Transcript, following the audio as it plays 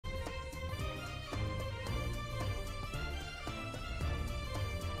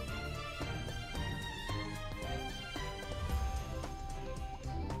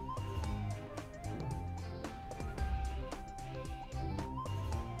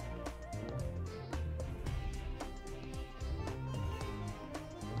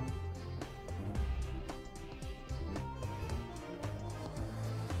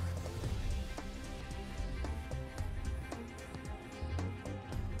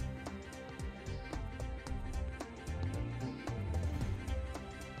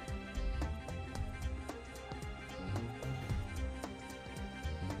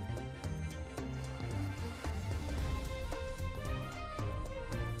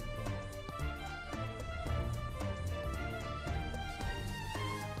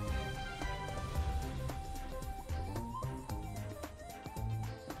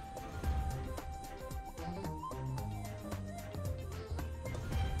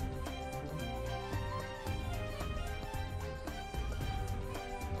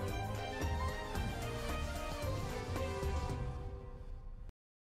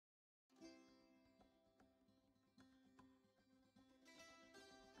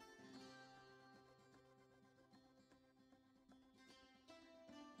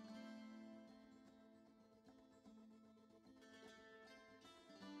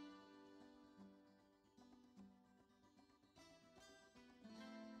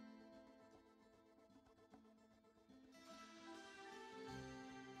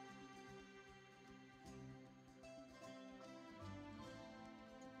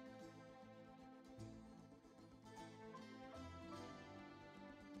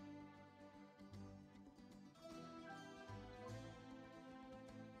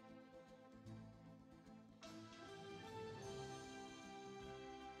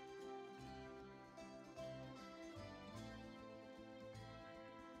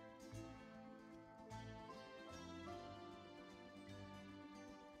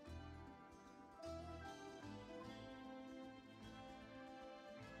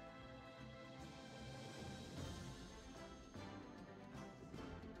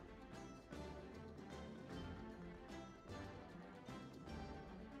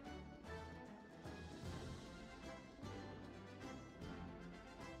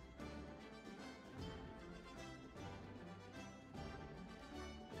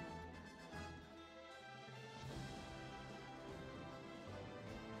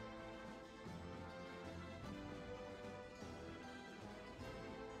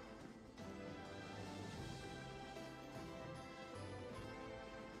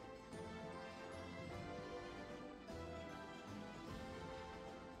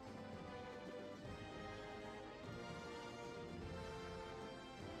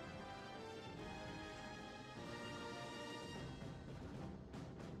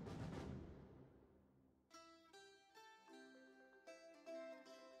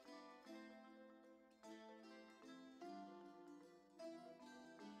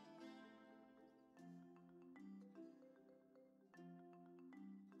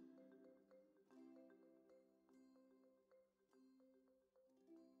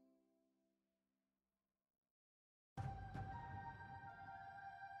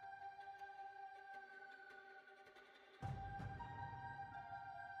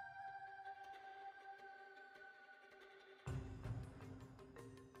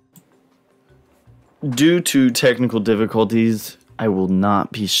Due to technical difficulties, I will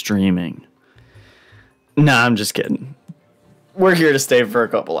not be streaming. Nah, I'm just kidding. We're here to stay for a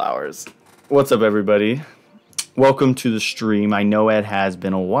couple hours. What's up, everybody? Welcome to the stream. I know it has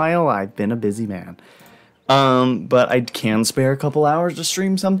been a while. I've been a busy man. But I can spare a couple hours to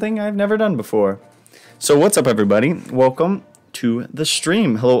stream something I've never done before. So what's up, everybody? Welcome to the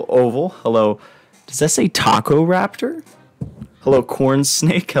stream. Hello, Oval. Hello. Does that say Taco Raptor? Hello, Corn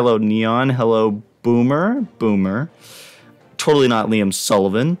Snake. Hello, Neon. Hello, Boomer. Totally not Liam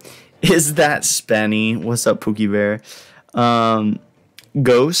Sullivan. Is that Spenny? What's up, Pookie Bear?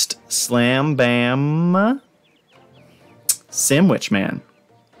 Ghost. Slam Bam. Sandwich Man.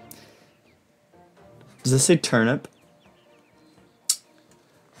 Does this say Turnip?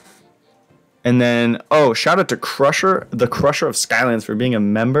 And then, oh, shout out to Crusher, the Crusher of Skylands, for being a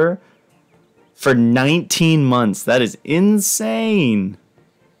member for 19 months. That is insane.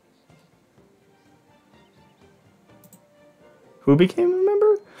 Who became a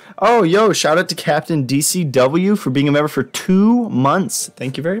member? Oh, yo, shout out to Captain DCW for being a member for 2 months.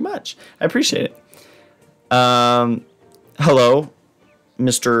 Thank you very much. I appreciate it. Hello,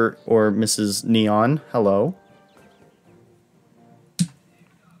 Mr. or Mrs. Neon. Hello.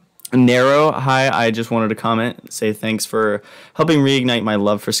 Narrow, hi, I just wanted to comment, say thanks for helping reignite my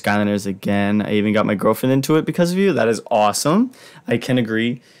love for Skylanders again. I even got my girlfriend into it because of you. That is awesome. I can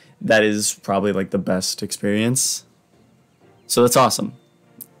agree. That is probably like the best experience. So that's awesome.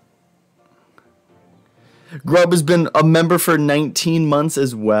 Grub has been a member for 19 months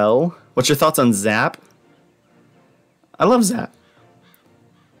as well. What's your thoughts on Zap? I love Zap.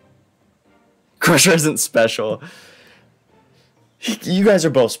 Crusher isn't special. You guys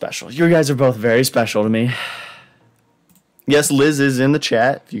are both special. You guys are both very special to me. Yes, Liz is in the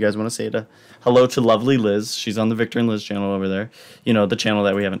chat. If you guys want to say hello to lovely Liz. She's on the Victor and Liz channel over there. You know, the channel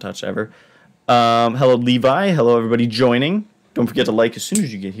that we haven't touched ever. Hello, Levi. Hello, everybody joining. Don't forget to like as soon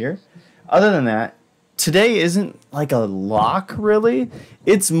as you get here. Other than that, today isn't like a lock, really.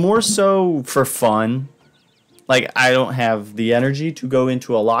 It's more so for fun. Like, I don't have the energy to go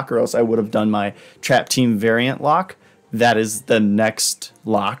into a lock, or else I would have done my Trap Team variant lock. That is the next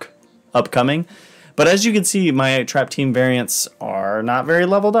lock upcoming. But as you can see, my Trap Team variants are not very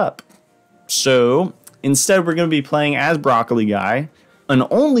leveled up. So instead, we're going to be playing as Broccoli Guy, an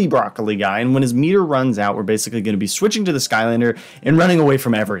only Broccoli Guy. And when his meter runs out, we're basically going to be switching to the Skylander and running away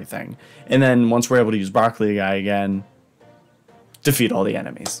from everything. And then once we're able to use Broccoli Guy again, defeat all the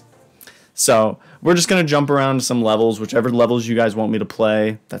enemies. So we're just going to jump around to some levels, whichever levels you guys want me to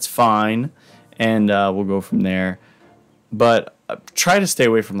play. That's fine. And we'll go from there. But try to stay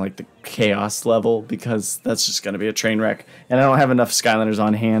away from like the chaos level, because that's just going to be a train wreck. And I don't have enough Skylanders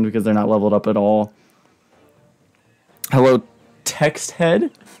on hand because they're not leveled up at all. Hello, Text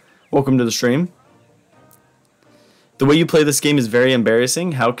Head. Welcome to the stream. The way you play this game is very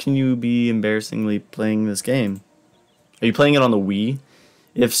embarrassing. How can you be embarrassingly playing this game? Are you playing it on the Wii?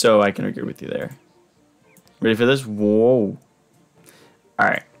 If so, I can agree with you there. Ready for this? Whoa.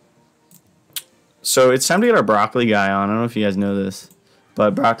 Alright. So it's time to get our Broccoli Guy on. I don't know if you guys know this,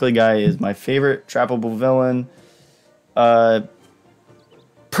 but Broccoli Guy is my favorite trappable villain,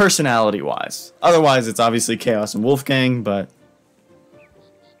 personality-wise. Otherwise, it's obviously Chaos and Wolfgang, but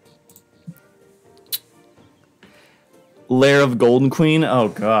Lair of Golden Queen. Oh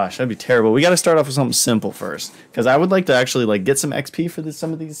gosh, that'd be terrible. We got to start off with something simple first, because I would like to actually like get some XP for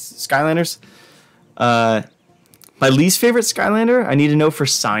some of these Skylanders. My least favorite Skylander, I need to know for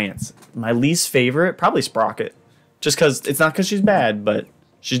science. My least favorite, probably Sprocket. Just because, it's not because she's bad, but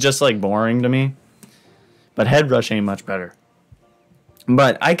she's just like boring to me. But Headrush ain't much better.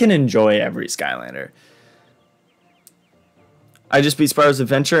 But I can enjoy every Skylander. I just beat Spyro's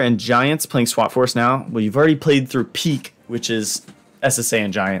Adventure and Giants, playing SWAT Force now. Well, you've already played through Peak, which is SSA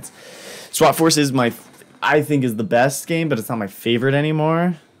and Giants. SWAT Force is I think is the best game, but it's not my favorite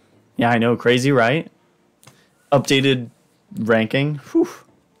anymore. Yeah, I know, crazy, right? Updated ranking. Whew.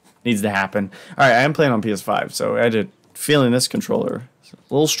 Needs to happen. Alright, I am playing on PS5, so I had feeling this controller is a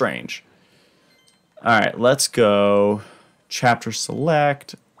little strange. Alright, let's go. Chapter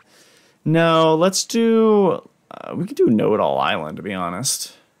select. No, let's do... we could do Know-It-All Island, to be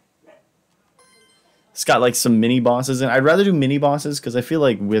honest. It's got like some mini bosses, and I'd rather do mini bosses because I feel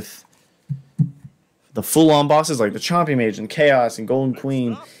like with the full-on bosses like the Chompy Mage and Chaos and Golden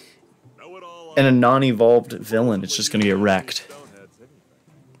Queen and a non-evolved villain, it's just going to get wrecked.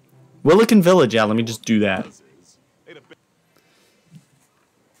 Willikin Village, yeah, let me just do that.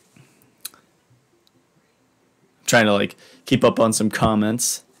 Trying to like keep up on some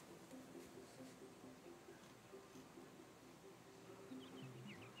comments.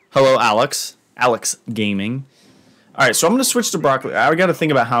 Hello, Alex. Alex Gaming. All right, so I'm going to switch to Broccoli. I got to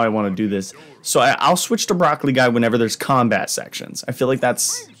think about how I want to do this. So I'll switch to Broccoli Guy whenever there's combat sections. I feel like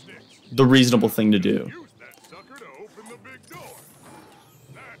that's the reasonable thing to do.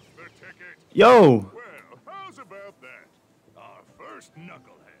 Yo! Well, how's about that? Our first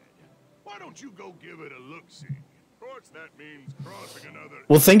knucklehead. Why don't you go give it a look-see? Of course, that means crossing another...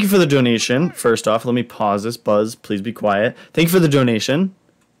 Well, thank you for the donation. First off, let me pause this. Buzz, please be quiet. Thank you for the donation.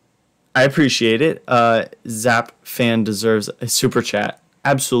 I appreciate it. Zap fan deserves a super chat.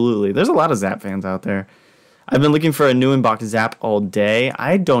 Absolutely. There's a lot of Zap fans out there. I've been looking for a new inbox Zap all day.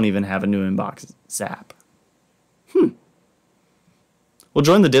 I don't even have a new inbox Zap. Well,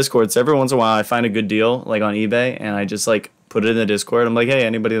 join the Discord. So every once in a while, I find a good deal, like on eBay, and I just like put it in the Discord. I'm like, hey,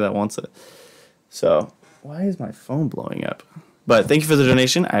 anybody that wants it. So why is my phone blowing up? But thank you for the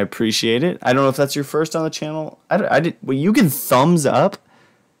donation. I appreciate it. I don't know if that's your first on the channel. Well, you can thumbs up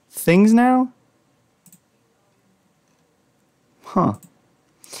things now? Huh.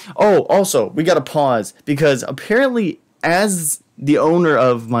 Oh, also, we got to pause because apparently as the owner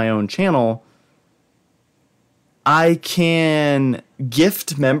of my own channel, I can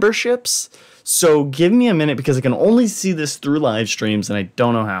gift memberships. So give me a minute because I can only see this through live streams and I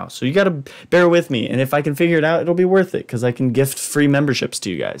don't know how. So you got to bear with me. And if I can figure it out, it'll be worth it because I can gift free memberships to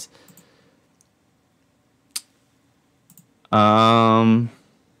you guys.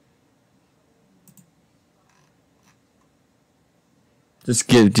 Just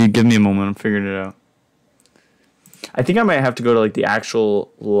give me a moment. I'm figuring it out. I think I might have to go to like the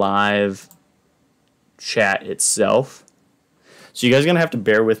actual live chat itself. So you guys are going to have to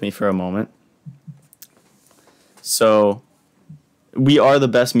bear with me for a moment. So we are the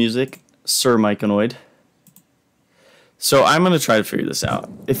best music, Sir Myconoid. So I'm going to try to figure this out.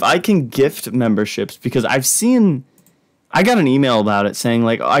 If I can gift memberships, because I got an email about it saying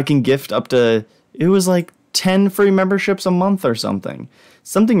like, oh, I can gift up to, it was like 10 free memberships a month or something.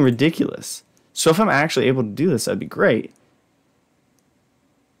 Something ridiculous. So if I'm actually able to do this, that'd be great.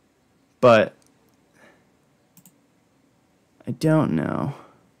 But I don't know.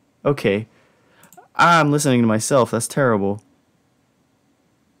 Okay. I'm listening to myself. That's terrible.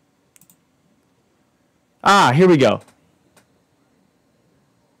 Here we go.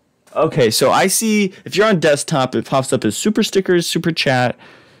 Okay, so I see, if you're on desktop, it pops up as super stickers, super chat,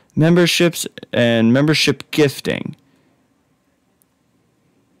 memberships, and membership gifting.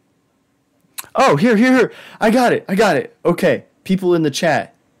 Oh, here. I got it. Okay, people in the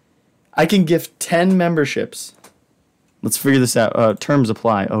chat. I can gift 10 memberships. Let's figure this out. Terms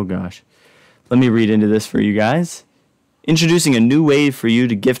apply. Oh, gosh. Let me read into this for you guys. Introducing a new way for you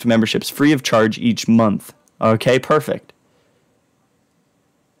to gift memberships free of charge each month. Okay, perfect.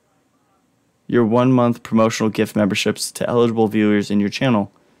 Your 1 month promotional gift memberships to eligible viewers in your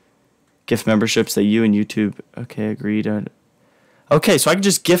channel. Gift memberships that you and YouTube. Okay, agreed. Okay, so I can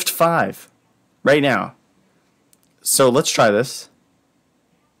just gift 5 right now. So let's try this.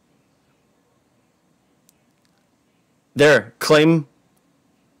 There, claim.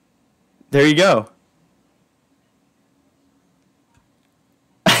 There you go.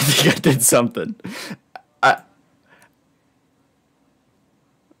 I think I did something.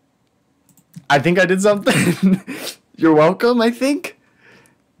 I think I did something. You're welcome, I think.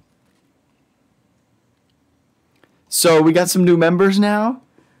 So we got some new members now.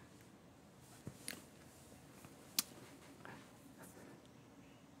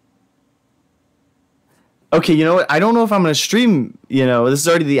 Okay, you know what? I don't know if I'm going to stream, this is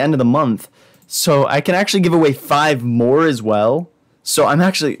already the end of the month. So I can actually give away 5 more as well. So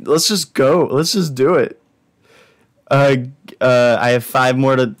let's just go. Let's just do it. I have 5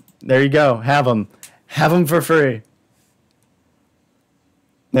 more to, there you go. Have them. Have them for free.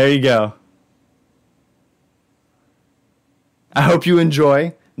 There you go. I hope you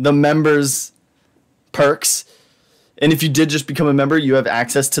enjoy the members' perks. And if you did just become a member, you have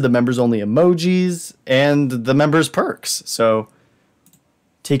access to the members-only emojis and the members' perks. So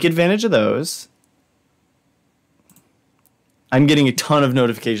take advantage of those. I'm getting a ton of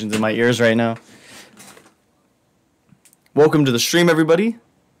notifications in my ears right now. Welcome to the stream, everybody.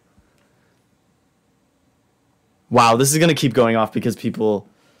 Wow, this is going to keep going off because people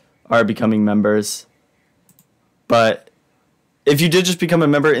are becoming members. But if you did just become a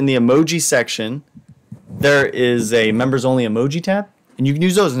member, in the emoji section, there is a members only emoji tab, and you can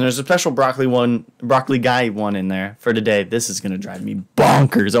use those. And there's a special broccoli guy one in there for today. This is going to drive me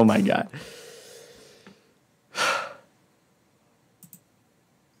bonkers. Oh my God.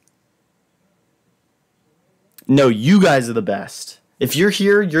 No, you guys are the best. If you're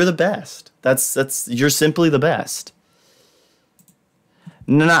here, you're the best. You're simply the best.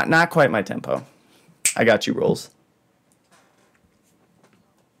 Not quite my tempo. I got you, Rolls.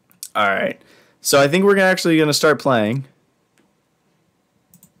 All right. So I think we're actually going to start playing.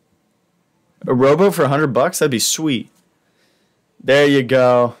 A rowboat for $100? That'd be sweet. There you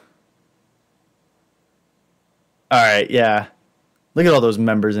go. All right, yeah. Look at all those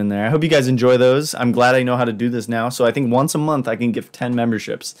members in there. I hope you guys enjoy those. I'm glad I know how to do this now. So I think once a month I can give 10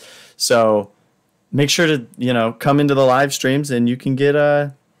 memberships. So make sure to, you know, come into the live streams and you can get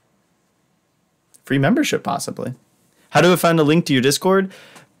a free membership possibly. How do I find a link to your Discord?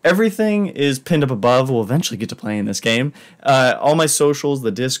 Everything is pinned up above. We'll eventually get to playing this game. All my socials,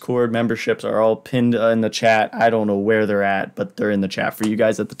 the Discord memberships are all pinned in the chat. I don't know where they're at, but they're in the chat for you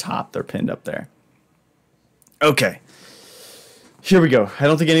guys at the top. They're pinned up there. Okay. Here we go. I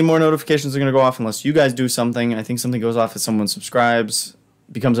don't think any more notifications are going to go off unless you guys do something. I think something goes off if someone subscribes,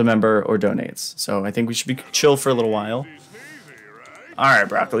 becomes a member, or donates. So I think we should be chill for a little while. All right,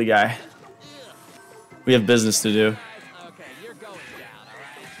 broccoli guy. We have business to do.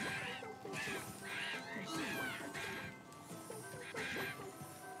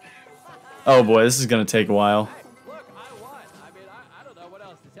 Oh boy, this is gonna take a while. Look, I won. I mean, I don't know what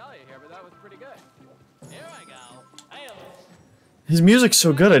else to tell you here, but that was pretty good. Here I go. Hey. His music's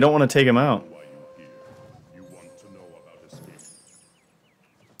so good, I don't want to take him out.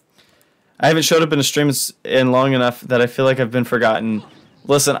 I haven't showed up in a stream in long enough that I feel like I've been forgotten.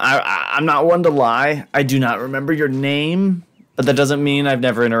 Listen, I'm not one to lie. I do not remember your name, but that doesn't mean I've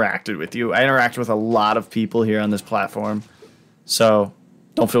never interacted with you. I interact with a lot of people here on this platform, so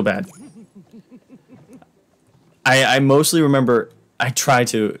don't feel bad. I mostly remember, I try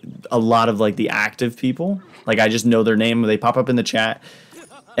to, a lot of like the active people. Like I just know their name, they pop up in the chat,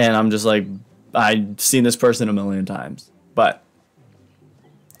 and I'm just like, I've seen this person a million times. But,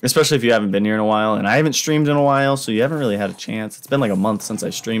 especially if you haven't been here in a while, and I haven't streamed in a while, so you haven't really had a chance. It's been like a month since I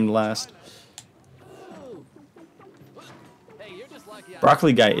streamed last.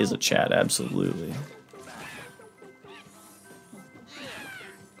 Broccoli guy is a chat, absolutely.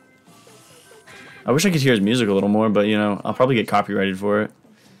 I wish I could hear his music a little more, but, you know, I'll probably get copyrighted for it.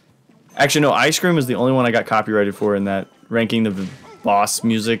 Actually, no, Ice Cream is the only one I got copyrighted for in that ranking the boss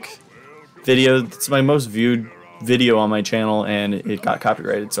music video. It's my most viewed video on my channel, and it got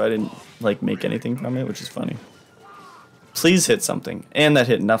copyrighted, so I didn't, like, make anything from it, which is funny. Please hit something. And that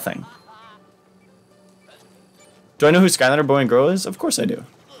hit nothing. Do I know who Skylander Boy and Girl is? Of course I do.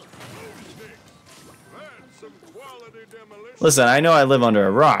 Listen, I know I live under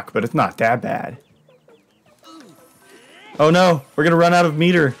a rock, but it's not that bad. Oh no, we're gonna run out of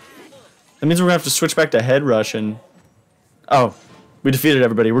meter. That means we're gonna have to switch back to head rush and... Oh, we defeated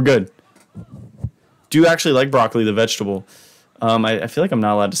everybody, we're good. Do you actually like broccoli, the vegetable? I feel like I'm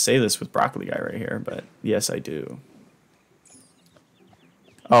not allowed to say this with broccoli guy right here, but yes, I do.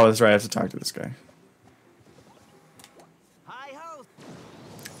 Oh, that's right, I have to talk to this guy.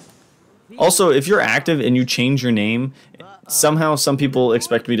 Also, if you're active and you change your name, somehow some people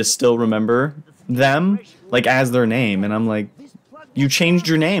expect me to still remember them, like, as their name. And I'm like, you changed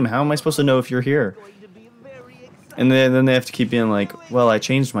your name. How am I supposed to know if you're here? And then they have to keep being like, well, I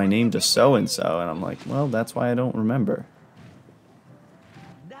changed my name to so-and-so. And I'm like, well, that's why I don't remember.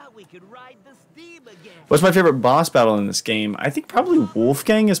 What's my favorite boss battle in this game? I think probably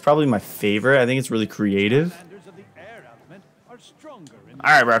Wolfgang is probably my favorite. I think it's really creative.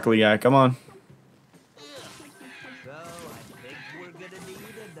 Alright, broccoli guy, come on.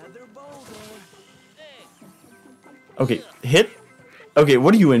 Okay, hit. Okay,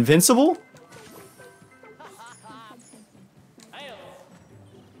 what are you, invincible?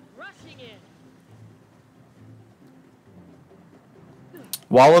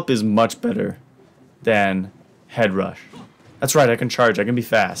 Wallop is much better than head rush. That's right, I can charge, I can be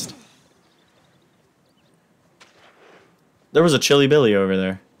fast. There was a Chili Billy over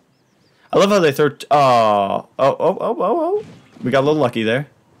there. I love how they throw... Oh. We got a little lucky there.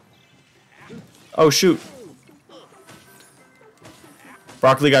 Oh, shoot.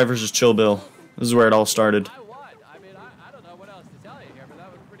 Broccoli guy versus Chill Bill. This is where it all started.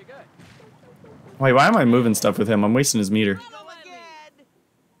 Wait, why am I moving stuff with him? I'm wasting his meter.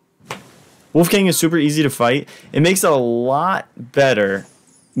 Wolfgang is super easy to fight. It makes it a lot better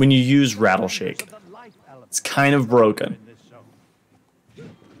when you use Rattle Shake. It's kind of broken.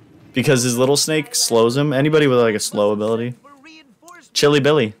 Because his little snake slows him. Anybody with like a slow ability? Chili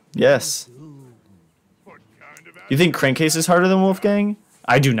Billy, yes. You think Crankcase is harder than Wolfgang?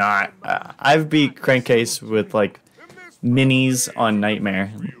 I do not. I've beat Crankcase with like minis on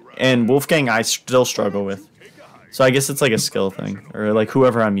Nightmare. And Wolfgang I still struggle with. So I guess it's like a skill thing. Or like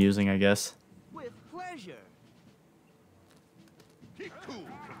whoever I'm using, I guess.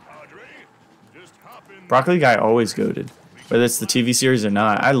 Broccoli Guy always goated, whether it's the TV series or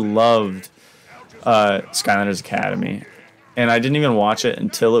not. I loved Skylanders Academy, and I didn't even watch it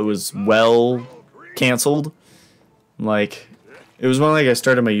until it was well canceled. Like, it was when I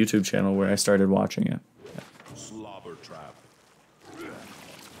started my YouTube channel where I started watching it. Slobber trap.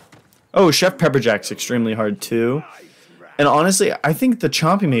 Oh, Chef Pepperjack's extremely hard too. And honestly, I think the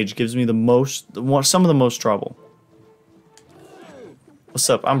Chompy Mage gives me some of the most trouble. What's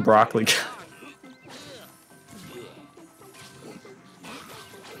up? I'm Broccoli Guy.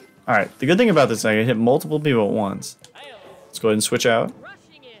 Alright, the good thing about this is I can hit multiple people at once. Let's go ahead and switch out.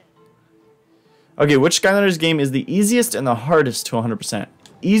 Okay, which Skylanders game is the easiest and the hardest to 100%?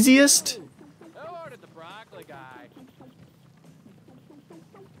 Easiest?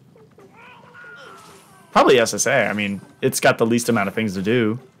 Probably SSA. I mean, it's got the least amount of things to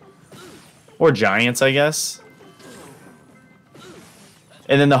do. Or Giants, I guess.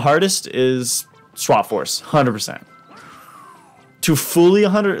 And then the hardest is Swap Force, 100%. To fully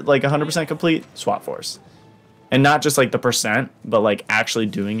 100% complete, Swap Force. And not just like the percent, but like actually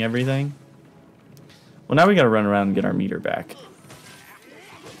doing everything. Well, now we gotta run around and get our meter back.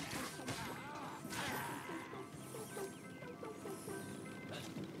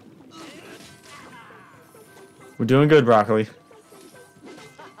 We're doing good, Broccoli.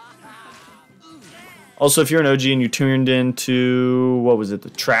 Also, if you're an OG and you tuned into, what was it, the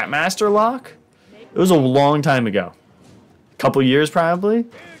Trapmaster lock? It was a long time ago. A couple years, probably.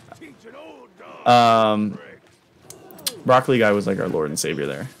 Broccoli Guy was like our Lord and Savior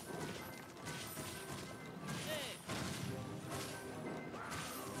there.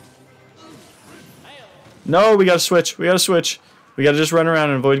 No, we gotta switch. We gotta switch. We gotta just run around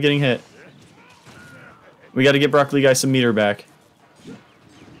and avoid getting hit. We gotta get Broccoli Guy some meter back.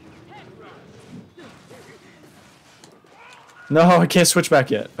 No, I can't switch back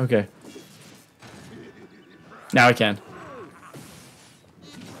yet. Okay. Now I can.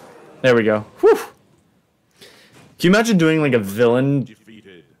 There we go. Whew. Can you imagine doing like a villain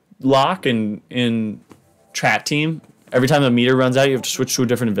lock in Trap Team? Every time the meter runs out, you have to switch to a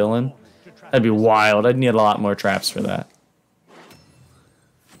different villain. That'd be wild. I'd need a lot more traps for that.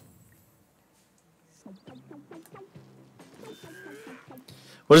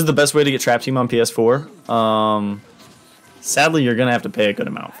 What is the best way to get Trap Team on PS4? Sadly, you're gonna have to pay a good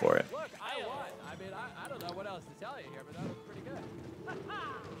amount for it. Look, I won. I mean, I don't know what else to tell you here, but that was pretty good.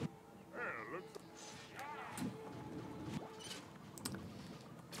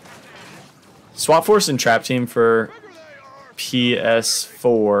 Swap Force and Trap Team for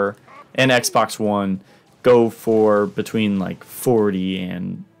PS4 and Xbox One go for between like $40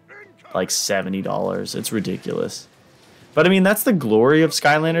 and like $70. It's ridiculous. But I mean, that's the glory of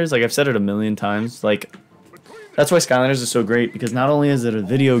Skylanders. Like I've said it a million times. Like that's why Skylanders is so great, because not only is it a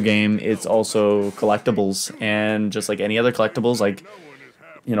video game, it's also collectibles. And just like any other collectibles, like,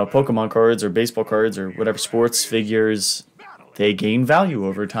 you know, Pokemon cards or baseball cards or whatever sports figures, they gain value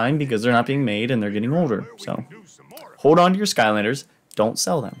over time because they're not being made and they're getting older. So hold on to your Skylanders. Don't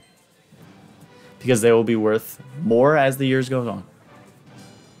sell them, because they will be worth more as the years goes on.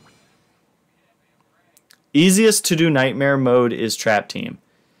 Easiest to do Nightmare mode is Trap Team.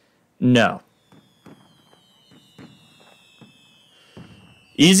 No.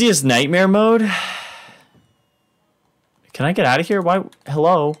 Easiest Nightmare mode? Can I get out of here? Why?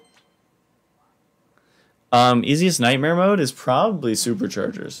 Hello? Easiest Nightmare mode is probably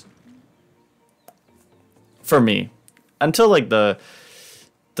Superchargers. For me. Until like the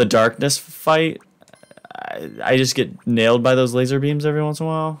darkness fight, I just get nailed by those laser beams every once in a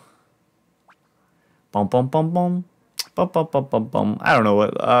while. Bum bum bum bum. Bum bum bum bum bum. I don't know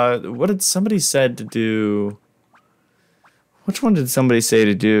what did somebody said to do? Which one did somebody say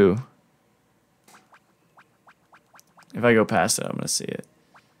to do? If I go past it, I'm gonna see it.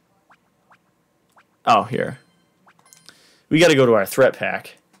 Oh, here. We gotta go to our threat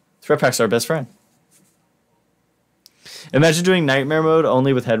pack. Threat pack's our best friend. Imagine doing Nightmare mode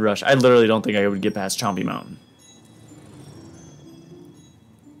only with Head Rush. I literally don't think I would get past Chompy Mountain.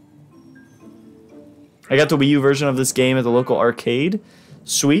 I got the Wii U version of this game at the local arcade.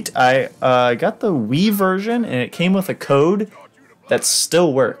 Sweet. I got the Wii version, and it came with a code that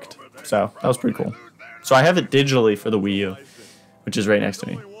still worked. So that was pretty cool. So I have it digitally for the Wii U, which is right next to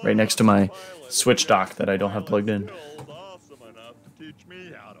me. Right next to my Switch dock that I don't have plugged in.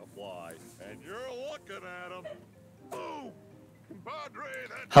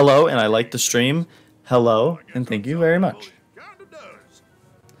 Hello, and I like the stream. Hello, and thank you very much.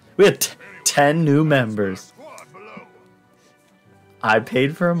 We had 10 new members. I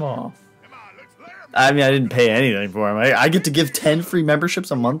paid for them all. I mean, I didn't pay anything for them. I get to give 10 free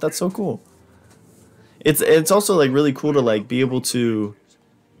memberships a month. That's so cool. It's also like really cool to like be able to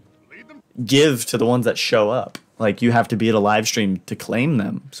Lead them. give to the ones that show up. Like you have to be at a live stream to claim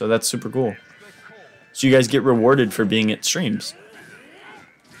them. So that's super cool. So you guys get rewarded for being at streams.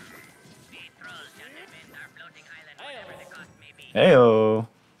 Heyo.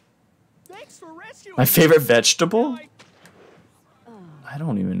 Thanks for rescuing My me. favorite vegetable? I- I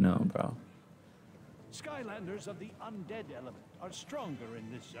don't even know, bro. Skylanders of the undead element are stronger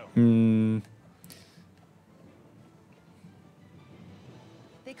in this zone. Hmm.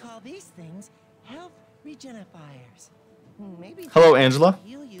 They call these things health regenifiers. Maybe Hello, they Angela.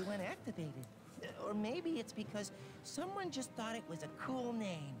 heal you when activated. Or maybe it's because someone just thought it was a cool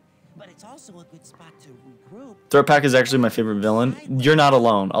name. But it's also a good spot to regroup. Threat Pack is actually my favorite villain. You're not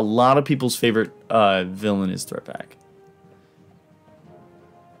alone. A lot of people's favorite villain is Threat Pack.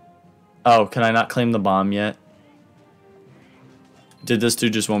 Oh, can I not claim the bomb yet? Did this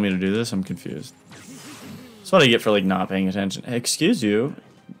dude just want me to do this? I'm confused. That's what I get for like not paying attention. Hey, excuse you.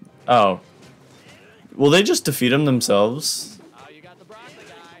 Oh. Will they just defeat him themselves? Oh, you got the broccoli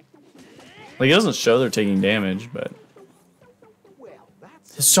guy. Like it doesn't show they're taking damage, but Well,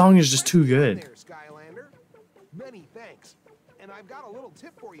 that's his song is just too good. there, Skylander. Many thanks. And I've got a little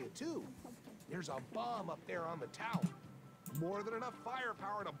tip for you too. There's a bomb up there on the tower. More than enough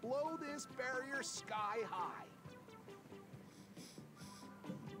firepower to blow this barrier sky high.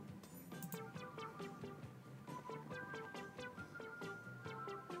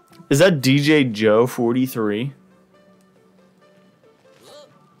 Is that DJ Joe 43?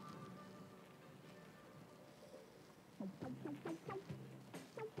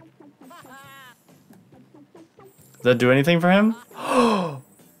 Does that do anything for him?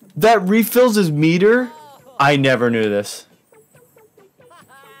 That refills his meter? I never knew this.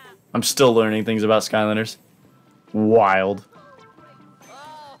 I'm still learning things about Skylanders. Wild.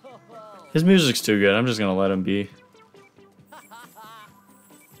 His music's too good. I'm just gonna let him be.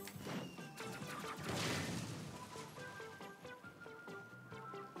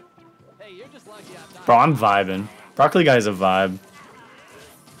 Hey, you're just lucky I'm not. Bro, I'm vibing. Broccoli Guy's a vibe.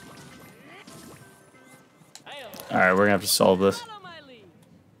 Alright, we're gonna have to solve this. Follow my lead.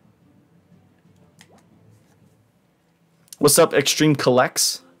 What's up, Extreme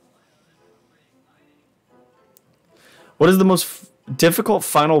Collects? What is the most difficult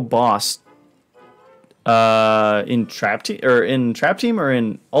final boss in Trap Team or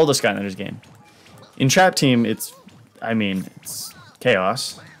in all the Skylanders game? In Trap Team, it's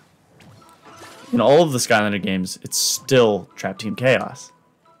chaos. In all of the Skylander games, it's still Trap Team chaos.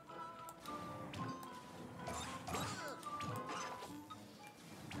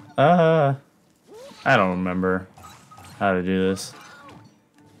 I don't remember how to do this.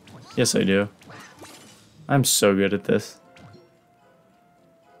 Yes, I do. I'm so good at this.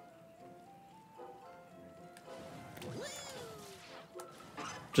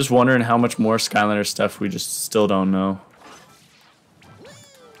 Just wondering how much more Skylander stuff we just still don't know.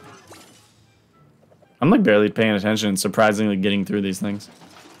 I'm like barely paying attention and surprisingly getting through these things.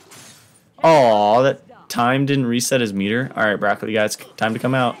 Oh, that time didn't reset his meter. Alright, Broccoli guys, time to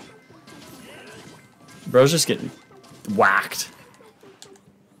come out. Bro's just getting whacked.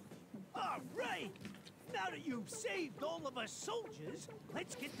 All right. Now that you've saved all of us soldiers,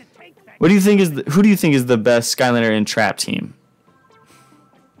 let's get the tank back. What do you think is who do you think is the best Skylander in Trap Team?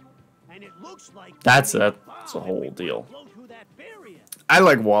 And it looks like That's a whole deal. blow through that barrier. I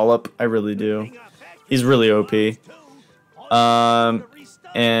like Wallop, I really do. He's really OP.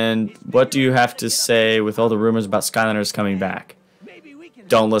 And what do you have to say with all the rumors about Skylanders coming back? Maybe we can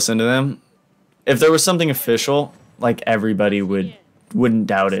Don't listen to them. If there was something official, like everybody wouldn't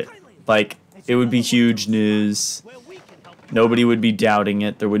doubt it. Like it would be huge news. where we can help you. Nobody would be doubting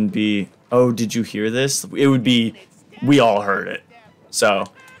it. There wouldn't be, oh, did you hear this? It would be, we all heard it. So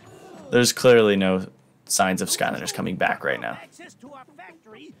there's clearly no signs of Skylanders coming back right now. Access to our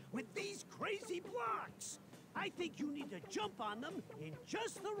factory with these crazy blocks. I think you need to jump on them in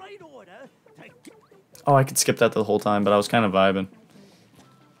just the right order to get Oh, I could skip that the whole time, but I was kind of vibing.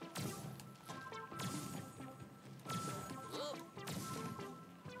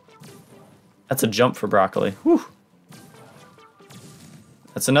 That's a jump for Broccoli. Whew.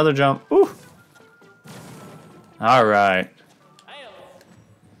 That's another jump. Whew. All right.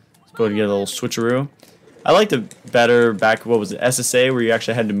 Let's go to get a little switcheroo. I liked it better back, what was it, SSA, where you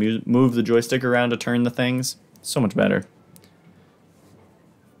actually had to move the joystick around to turn the things. So much better.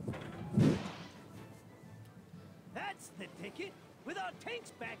 That's the ticket. With our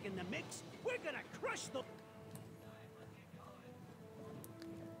tanks back in the mix, we're gonna crush the.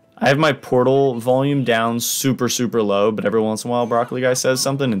 I have my portal volume down super, super low, but every once in a while Broccoli Guy says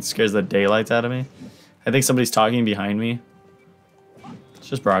something and scares the daylights out of me. I think somebody's talking behind me. It's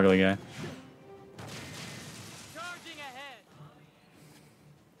just Broccoli Guy. Charging ahead.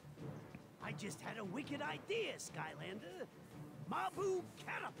 I just had a wicked idea, Skylander. Mabu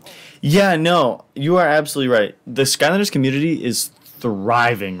catapult. Yeah, no, you are absolutely right. The Skylanders community is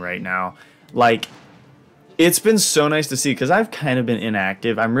thriving right now. Like, it's been so nice to see because I've kind of been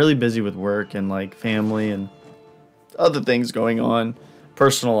inactive. I'm really busy with work and like family and other things going on,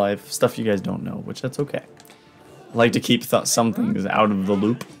 personal life, stuff you guys don't know, which that's okay. I like to keep some things out of the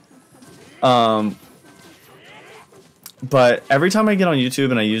loop. But every time I get on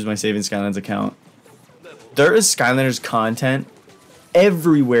YouTube and I use my Saving Skylands account, there is Skylanders content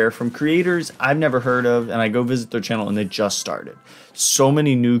everywhere from creators I've never heard of, and I go visit their channel and they just started. So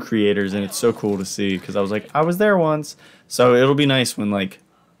many new creators, and it's so cool to see because I was like, I was there once. So it'll be nice when, like,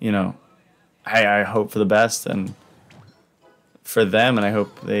 you know, I hope for the best and for them, and I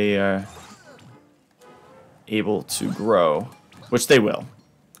hope they are able to grow, which they will,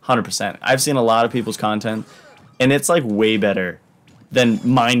 100%. I've seen a lot of people's content, and it's like way better than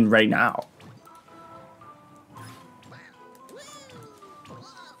mine right now.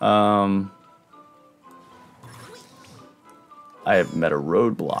 I have met a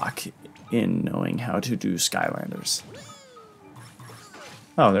roadblock in knowing how to do Skylanders.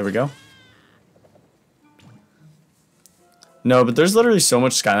 Oh, there we go. No, but there's literally so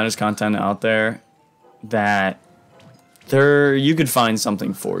much Skylanders content out there that you could find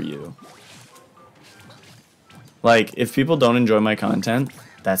something for you. Like, if people don't enjoy my content,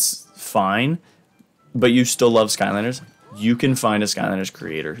 that's fine, but you still love Skylanders, you can find a Skylanders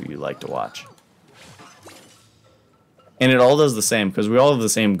creator who you like to watch. And it all does the same, because we all have the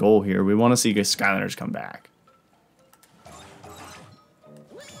same goal here. We want to see Skylanders come back.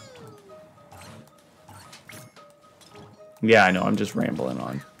 Yeah, I know, I'm just rambling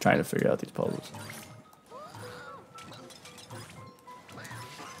on, trying to figure out these puzzles.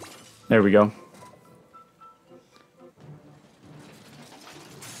 There we go.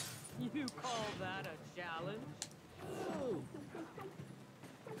 You call that a challenge?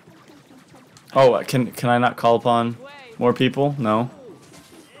 Oh, can I not call upon more people? No.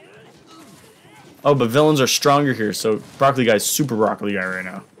 Oh, but villains are stronger here, so Broccoli Guy's super Broccoli Guy right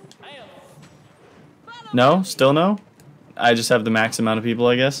now. No? Still no? I just have the max amount of people,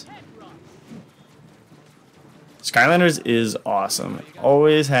 I guess. Skylanders is awesome. It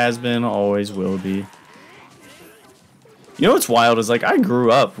always has been, always will be. You know what's wild is, like, I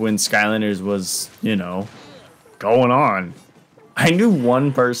grew up when Skylanders was, you know, going on. I knew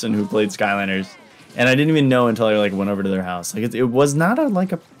one person who played Skylanders, and I didn't even know until I, like, went over to their house. Like, it was not a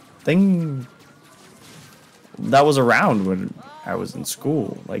thing that was around when I was in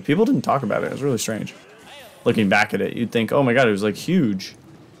school. Like, people didn't talk about it. It was really strange. Looking back at it, you'd think, oh my god, it was, like, huge.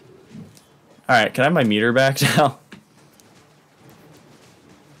 Alright, can I have my meter back now?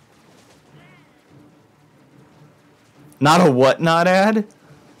 Not a whatnot ad?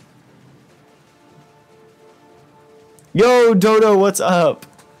 Yo, Dodo, what's up?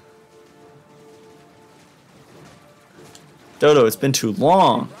 Dodo, it's been too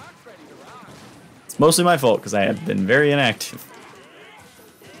long. It's mostly my fault because I have been very inactive.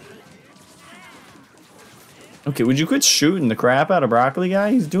 Okay, would you quit shooting the crap out of Broccoli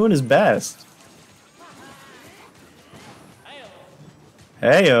Guy? He's doing his best.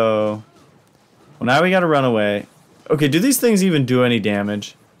 Heyo. Well, now we gotta run away. Okay, do these things even do any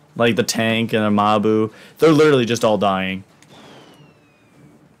damage? Like the tank and a Mabu. They're literally just all dying.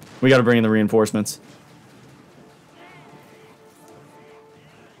 We gotta bring in the reinforcements.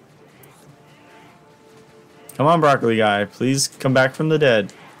 Come on, Broccoli Guy. Please come back from the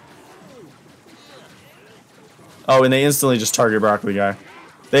dead. Oh, and they instantly just target Broccoli Guy.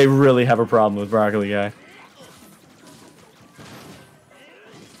 They really have a problem with Broccoli Guy.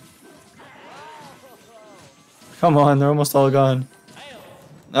 Come on, they're almost all gone.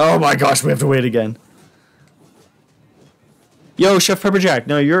 Oh my gosh, we have to wait again. Yo, Chef Pepperjack,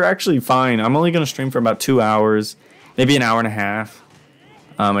 no, you're actually fine. I'm only going to stream for about 2 hours, maybe an hour and a half.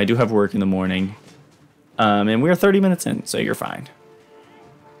 I do have work in the morning. And we're 30 minutes in, so you're fine.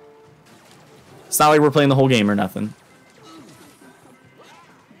 It's not like we're playing the whole game or nothing.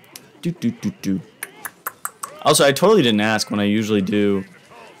 Also, I totally didn't ask when I usually do,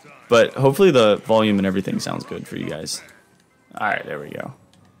 but hopefully the volume and everything sounds good for you guys. Alright, there we go.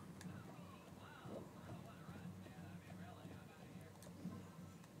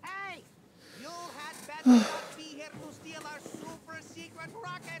 Hey! You had better not be here to steal our super secret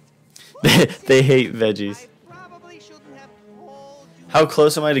rocket. They hate veggies. I probably shouldn't have told you. How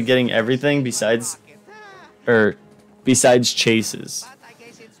close am I to getting everything besides chases? But I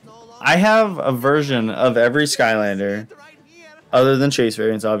guess it's no I have a version of every Skylander, other than chase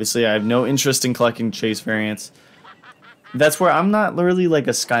variants, obviously. I have no interest in collecting chase variants. That's where I'm not really like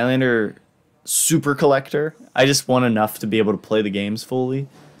a Skylander super collector. I just want enough to be able to play the games fully.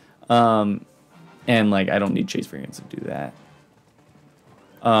 And like I don't need chase variants to do that.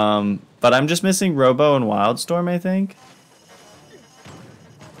 But I'm just missing Robo and Wildstorm, I think.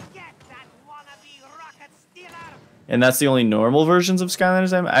 And that's the only normal versions of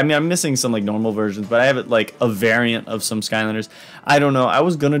Skylanders. I mean, I'm missing some like normal versions, but I have like a variant of some Skylanders. I don't know. I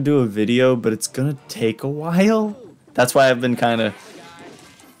was gonna do a video, but it's gonna take a while. That's why I've been kind of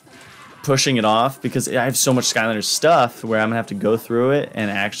pushing it off, because I have so much Skylanders stuff where I'm gonna have to go through it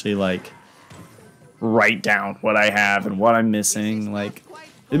and actually like write down what I have and what I'm missing. Like,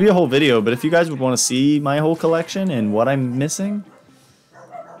 it'd be a whole video, but if you guys would want to see my whole collection and what I'm missing,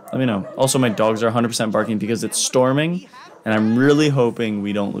 let me know. Also, my dogs are 100% barking because it's storming, and I'm really hoping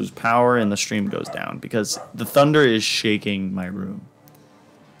we don't lose power and the stream goes down, because the thunder is shaking my room.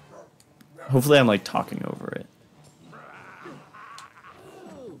 Hopefully I'm like talking over it.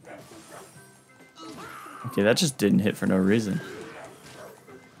 Okay, that just didn't hit for no reason.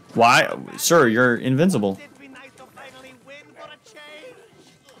 Why? Sir, you're invincible.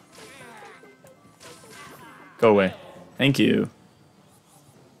 Go away. Thank you.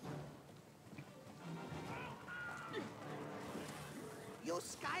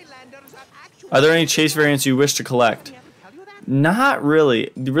 Are there any chase variants you wish to collect? Not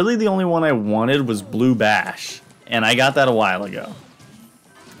really. Really, the only one I wanted was Blue Bash, and I got that a while ago.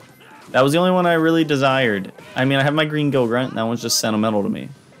 That was the only one I really desired. I mean, I have my Green Gill Grunt, and that one's just sentimental to me.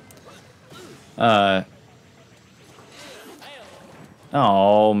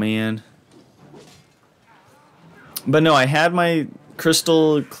 Oh, man. But no, I had my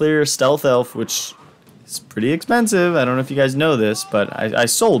Crystal Clear Stealth Elf, which is pretty expensive. I don't know if you guys know this, but I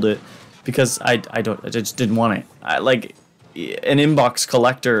sold it because I just didn't want it. I like an inbox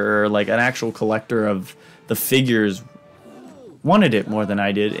collector, or like an actual collector of the figures, wanted it more than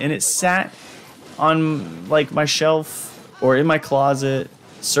I did, and it sat on like my shelf or in my closet,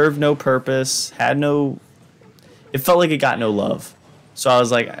 served no purpose, had no, it felt like it got no love. So I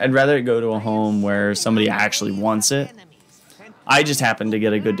was like, I'd rather it go to a home where somebody actually wants it. I just happened to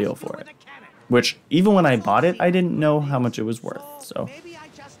get a good deal for it, which even when I bought it, I didn't know how much it was worth. So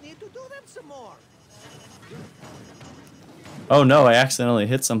oh no, I accidentally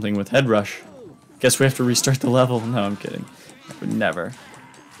hit something with Head Rush. Guess we have to restart the level. No, I'm kidding. I would never.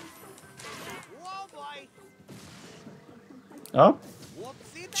 Oh,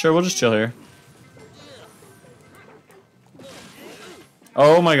 sure, we'll just chill here.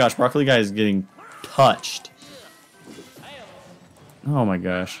 Oh my gosh, Broccoli Guy is getting touched. Oh my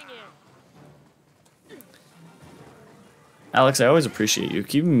gosh. Alex, I always appreciate you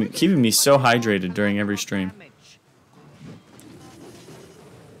keeping me so hydrated during every stream.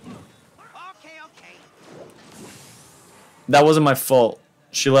 That wasn't my fault.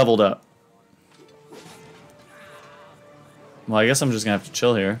 She leveled up. Well, I guess I'm just gonna have to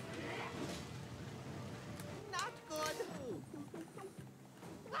chill here.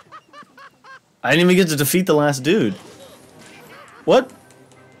 I didn't even get to defeat the last dude. What?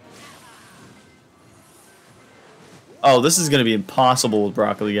 Oh, this is gonna be impossible with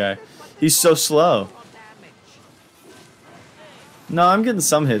Broccoli Guy. He's so slow. No, I'm getting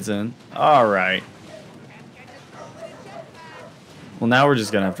some hits in. Alright. Well, now we're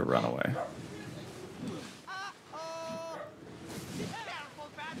just gonna have to run away.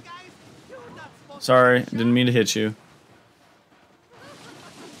 Sorry, didn't mean to hit you.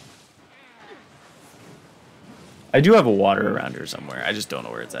 I do have a water around here somewhere. I just don't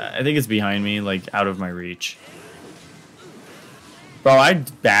know where it's at. I think it's behind me, like out of my reach. Bro, I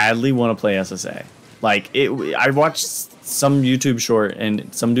badly want to play SSA. Like, I watched some YouTube short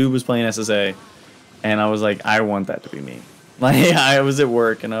and some dude was playing SSA, and I was like, I want that to be me. Like, I was at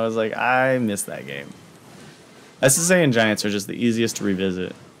work and I was like, I miss that game. SSA and Giants are just the easiest to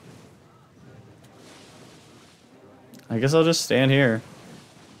revisit. I guess I'll just stand here.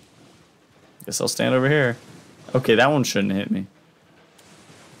 Guess I'll stand over here. Okay, that one shouldn't hit me.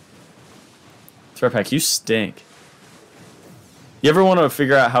 Threat Pack, you stink. You ever want to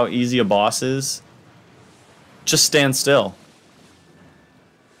figure out how easy a boss is? Just stand still.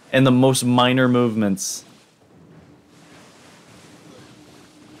 And the most minor movements.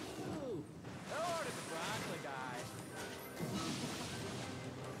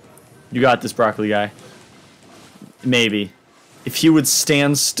 You got this, Broccoli Guy. Maybe. If he would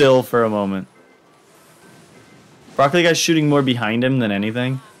stand still for a moment. Broccoli Guy's shooting more behind him than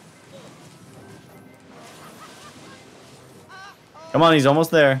anything. Come on, he's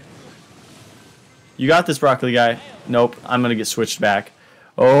almost there. You got this, broccoli guy. Nope, I'm gonna get switched back.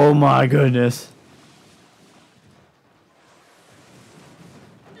 Oh my goodness.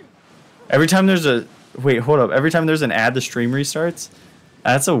 Every time there's a... Wait, hold up. Every time there's an ad, the stream restarts?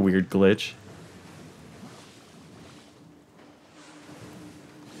 That's a weird glitch.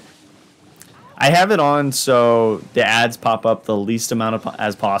 I have it on so the ads pop up the least amount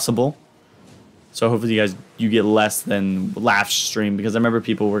as possible. So hopefully you get less than last stream, because I remember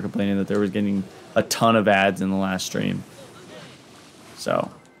people were complaining that they were getting a ton of ads in the last stream.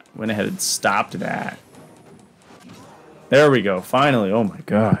 So went ahead and stopped that. There we go. Finally. Oh my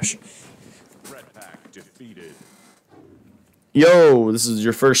gosh. Yo, this is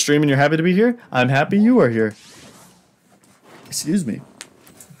your first stream and you're happy to be here? I'm happy you are here. Excuse me.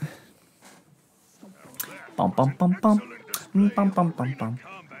 Bum bum bum bum. Bum bum bum bum bum.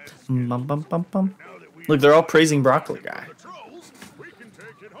 Bum bum bum bum. Look, they're all praising Broccoli Guy.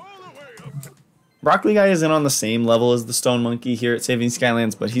 Broccoli Guy isn't on the same level as the Stone Monkey here at Saving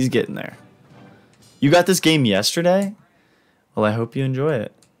Skylands, but he's getting there. You got this game yesterday? Well, I hope you enjoy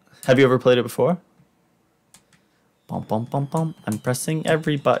it. Have you ever played it before? Bum bum bum bum. I'm pressing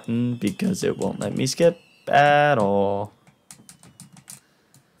every button because it won't let me skip at all.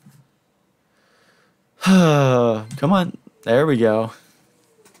 Come on. There we go.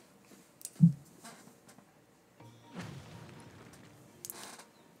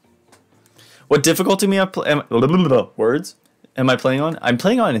 What difficulty am I playing on? I'm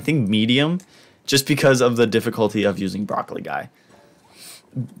playing on, I think, medium, just because of the difficulty of using Broccoli Guy.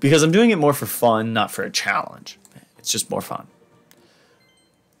 Because I'm doing it more for fun, not for a challenge. It's just more fun.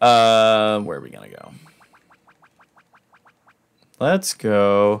 Where are we gonna go? Let's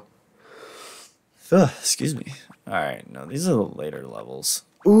go. Ugh, excuse me. All right, no, these are the later levels.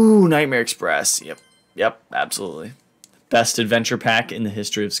 Ooh, Nightmare Express. Yep, absolutely. Best adventure pack in the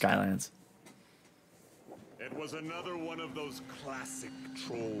history of Skylands. It was another one of those classic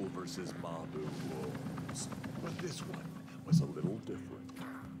troll versus Mabu wars, but this one was a little different.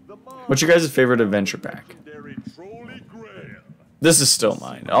 What's your guys' favorite adventure pack? This is still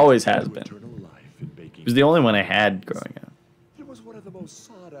mine. It always has been. It was the only one I had growing up. It was one of the most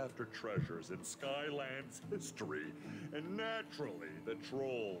sought-after treasures in Skylands history, and naturally, the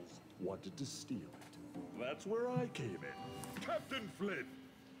trolls wanted to steal it. That's where I came in, Captain Flynn.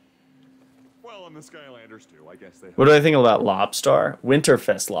 Well, and the Skylanders too, I guess they. What do I think about Lobstar?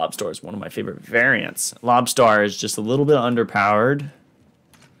 Winterfest Lobstar is one of my favorite variants. Lobstar is just a little bit underpowered.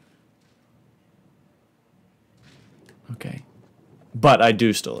 Okay. But I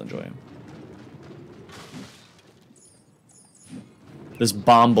do still enjoy him. This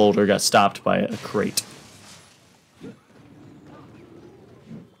bomb boulder got stopped by a crate.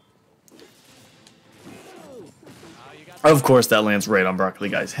 Of course, that lands right on Broccoli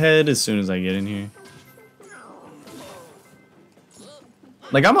Guy's head as soon as I get in here.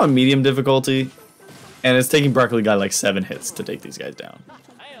 Like, I'm on medium difficulty, and it's taking Broccoli Guy like 7 hits to take these guys down.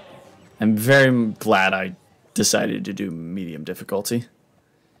 I'm very glad I decided to do medium difficulty.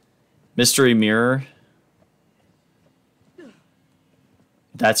 Mystery Mirror.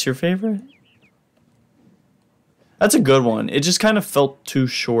 That's your favorite? That's a good one. It just kind of felt too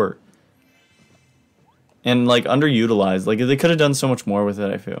short. And, like, underutilized. Like, they could have done so much more with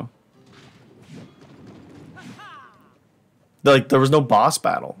it, I feel. Like, there was no boss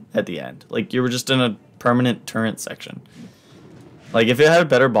battle at the end. Like, you were just in a permanent turret section. Like, if it had a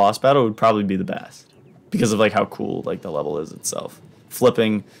better boss battle, it would probably be the best. Because of, like, how cool, like, the level is itself.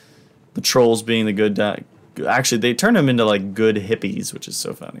 Flipping, the trolls being the good... actually, they turn them into, like, good hippies, which is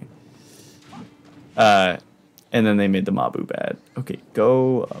so funny. And then they made the Mabu bad. Okay,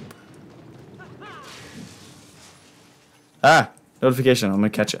 go up. Ah, notification. I'm gonna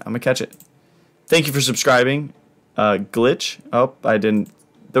catch it. Thank you for subscribing. Glitch. Oh, I didn't.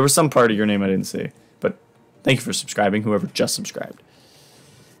 There was some part of your name I didn't see. But thank you for subscribing, whoever just subscribed.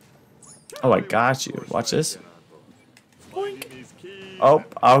 Oh, I got you. Watch this. Boink. Oh,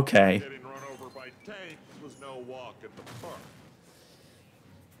 okay.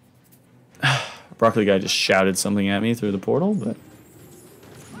 Broccoli Guy just shouted something at me through the portal, but...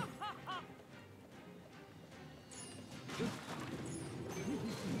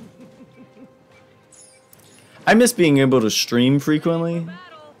 I miss being able to stream frequently,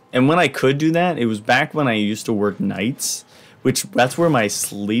 and when I could do that, it was back when I used to work nights, which that's where my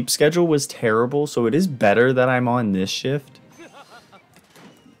sleep schedule was terrible, so it is better that I'm on this shift.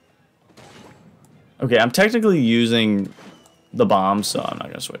 Okay, I'm technically using the bomb, so I'm not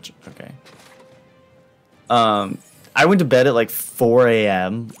gonna switch. Okay. I went to bed at like 4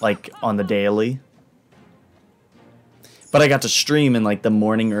 a.m. like on the daily. But I got to stream in like the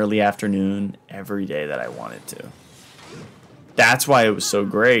morning, early afternoon, every day that I wanted to. That's why it was so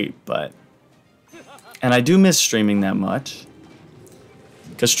great, but... And I do miss streaming that much.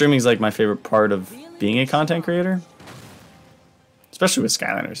 Because streaming is like my favorite part of being a content creator. Especially with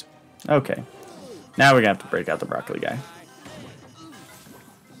Skylanders. Okay. Now we're going to have to break out the broccoli guy.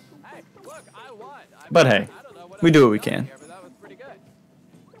 Hey, look, I won. But hey, we do what we can. Here, but that was pretty good.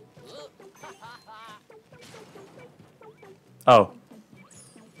 Oh.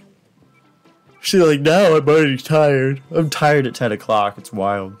 She's like, now I'm already tired. I'm tired at 10 o'clock. It's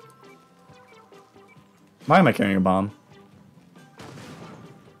wild. Why am I carrying a bomb?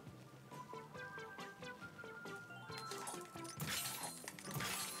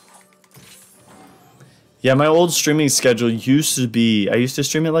 Yeah, my old streaming schedule used to be, I used to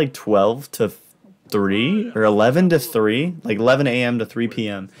stream at like 12 to 3 or 11 to 3, like 11 a.m. to 3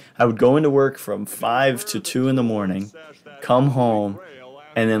 p.m. I would go into work from 5 to 2 in the morning, come home,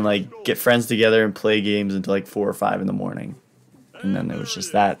 and then like get friends together and play games until like 4 or 5 in the morning. And then it was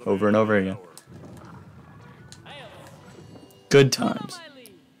just that over and over again. Good times.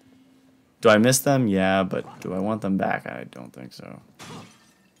 Do I miss them? Yeah, but do I want them back? I don't think so.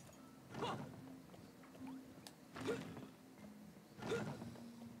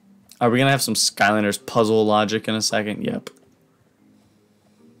 Are we gonna have some Skylanders puzzle logic in a second? Yep.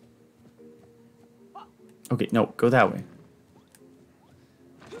 Okay, no, go that way.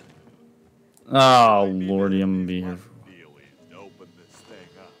 Oh, lordy, I'm gonna be here. I'm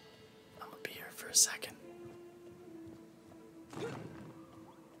gonna be here for a second.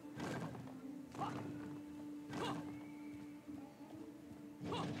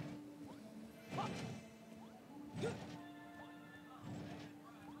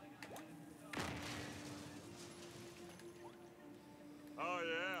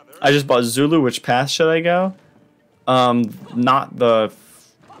 I just bought Zulu. Which path should I go? Not the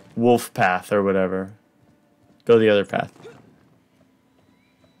wolf path or whatever. Go the other path.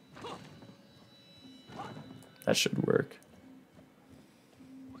 That should work.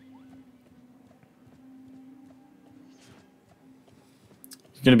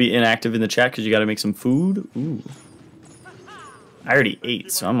 You're gonna be inactive in the chat because you gotta make some food? Ooh. I already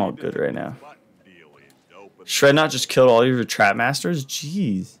ate, so I'm all good right now. Shred not just killed all your trap masters?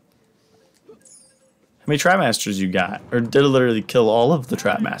 Jeez. How many trap masters you got? Or did it literally kill all of the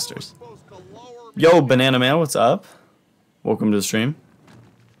trap masters? Yo, Banana Man, what's up? Welcome to the stream.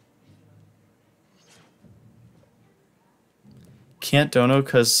 Can't dono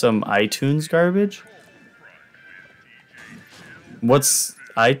cause some iTunes garbage? What's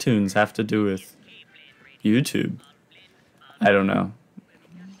iTunes have to do with YouTube? I don't know.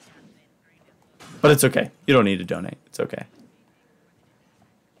 But it's okay. You don't need to donate. It's okay.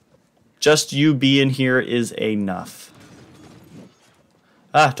 Just you being here is enough.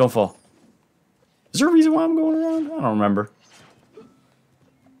 Ah, don't fall. Is there a reason why I'm going around? I don't remember.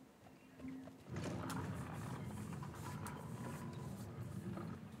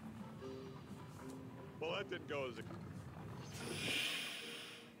 Well, that didn't go as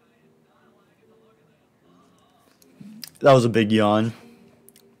That was a big yawn.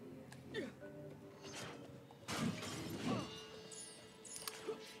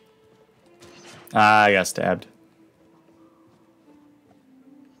 Ah, I got stabbed.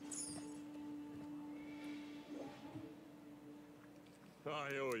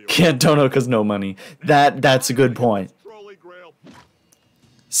 Can't dono because no money. That's a good point.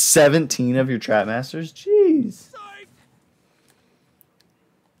 17 of your trap masters? Jeez.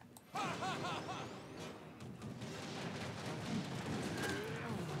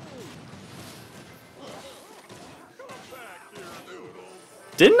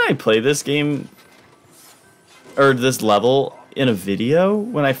 Didn't I play this game or this level in a video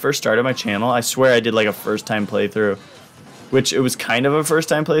when I first started my channel? I swear I did like a first time playthrough, which it was kind of a first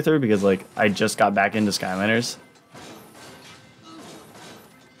time playthrough because like I just got back into Skylanders.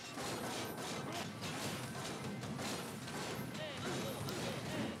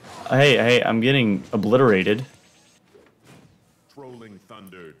 Hey, I'm getting obliterated. Trolling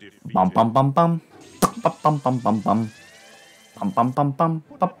thunder defeated. Bum bum bum bum. Bum bum bum bum bum. Bum bum bum bum.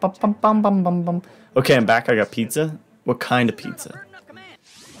 Bum bum bum bum bum bum bum. Okay, I'm back. I got pizza. What kind of pizza?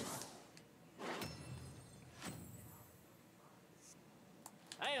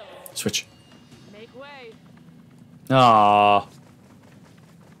 Switch. Make way. Aww.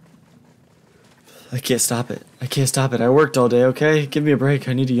 I can't stop it. I can't stop it. I worked all day, okay? Give me a break.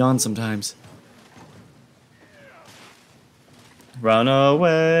 I need to yawn sometimes. Run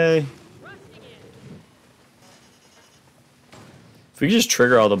away. If we could just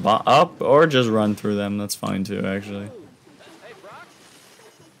trigger all the up or just run through them, that's fine too, actually.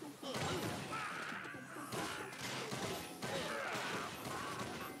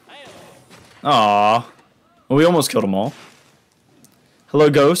 Aw. Well, we almost killed them all. Hello,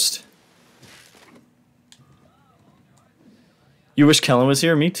 Ghost. You wish Kellen was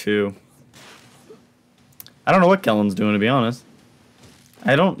here? Me too. I don't know what Kellen's doing, to be honest.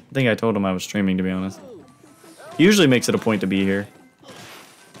 I don't think I told him I was streaming, to be honest. He usually makes it a point to be here.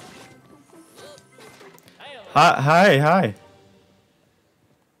 Hi.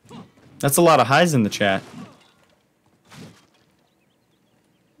 That's a lot of highs in the chat.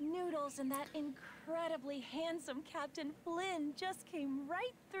 Noodles and that incredibly handsome Captain Flynn just came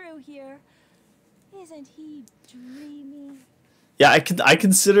right through here. Isn't he dreamy? Yeah, I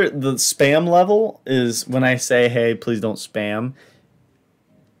consider the spam level is when I say, hey, please don't spam,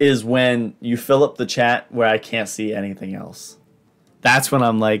 is when you fill up the chat where I can't see anything else. That's when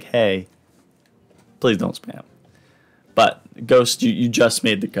I'm like, hey, please don't spam. But, Ghost, you just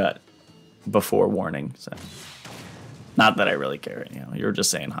made the cut before warning, so. Not that I really care, you know, you're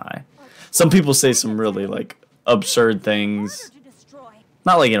just saying hi. Some people say some really, like, absurd things.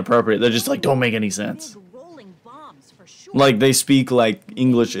 Not, like, inappropriate, they're just like, don't make any sense. Like, they speak like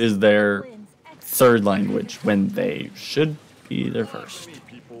English is their third language when they should be their first.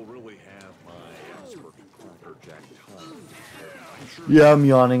 Yeah, I'm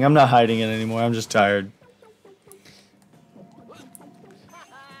yawning. I'm not hiding it anymore. I'm just tired.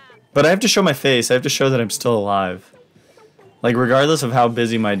 But I have to show my face. I have to show that I'm still alive. Like, regardless of how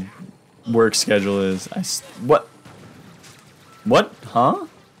busy my work schedule is. What? What? Huh?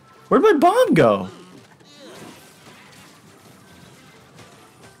 Where'd my bomb go?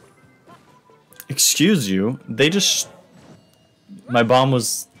 Excuse you, they just... My bomb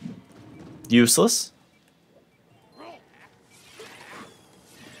was useless?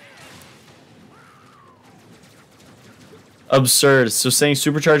 Absurd. So saying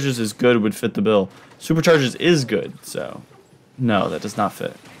superchargers is good would fit the bill. Superchargers is good, so... No, that does not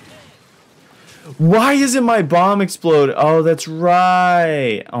fit. Why isn't my bomb explode? Oh, that's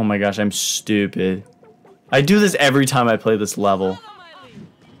right. Oh my gosh, I'm stupid. I do this every time I play this level.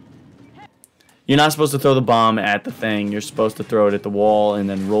 You're not supposed to throw the bomb at the thing. You're supposed to throw it at the wall and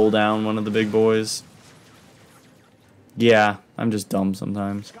then roll down one of the big boys. Yeah, I'm just dumb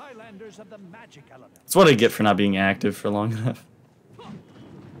sometimes. Skylanders have the magic element. That's what I get for not being active for long enough.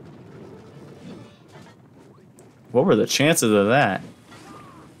 What were the chances of that?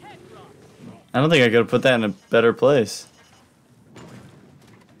 I don't think I could have put that in a better place.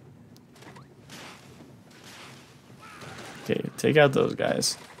 Okay, take out those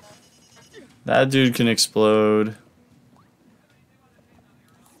guys. That dude can explode.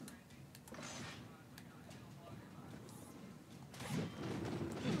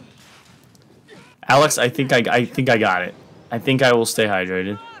 Alex, I think I got it. I think I will stay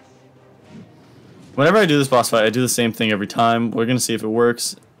hydrated. Whenever I do this boss fight, I do the same thing every time. We're gonna see if it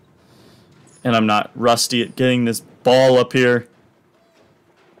works. And I'm not rusty at getting this ball up here.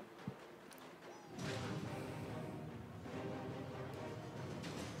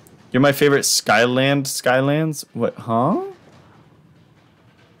 You're my favorite Skylands? What, huh?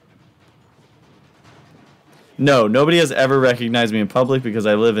 No, nobody has ever recognized me in public because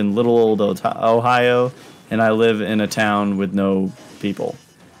I live in little old Ohio and I live in a town with no people.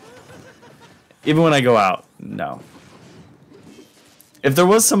 Even when I go out, no. If there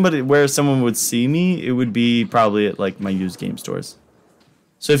was somebody where someone would see me, it would be probably at like my used game stores.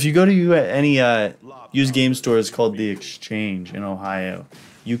 So if you go to any used game stores called The Exchange in Ohio,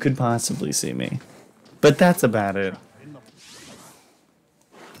 you could possibly see me. But that's about it.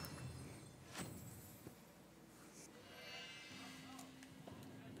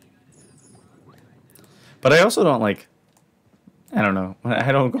 But I also don't like, I don't know,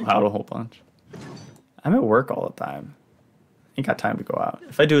 I don't go out a whole bunch. I'm at work all the time. I ain't got time to go out.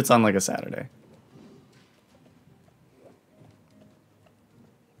 If I do, it's on like a Saturday.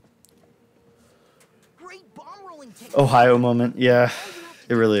 Ohio moment, yeah,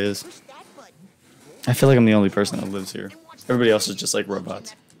 it really is. I feel like I'm the only person that lives here. Everybody else is just like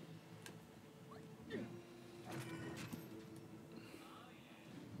robots.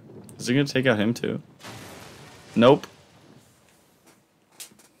 Is he gonna take out him too? Nope.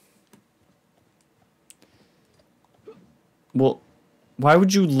 Well, why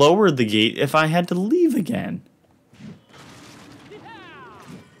would you lower the gate if I had to leave again?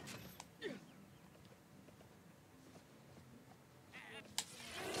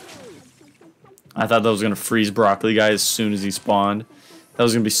 I thought that was going to freeze Broccoli Guy as soon as he spawned. That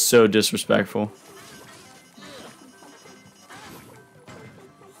was going to be so disrespectful.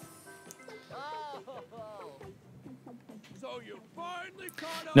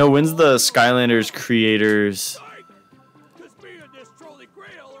 No, when's the Skylanders creators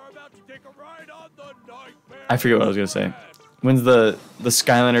I forget what I was gonna say. When's the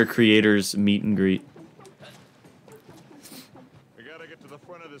Skylander creators meet and greet? We gotta get to the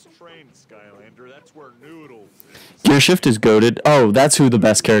front of this train, Skylander. That's where Noodles is. Gearshift is goated. Oh, that's who the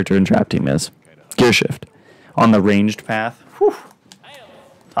best character in Trap Team is. Gearshift. On the ranged path. Whew.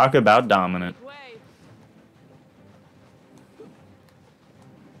 Talk about dominant. Way.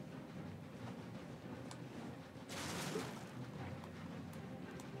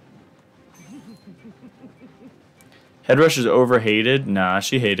 Headrush is overhated. Nah,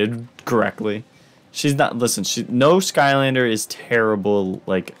 she hated correctly. She's not. Listen, no Skylander is terrible.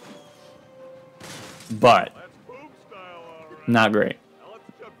 Like, but That's boom style, all right. not great. Now let's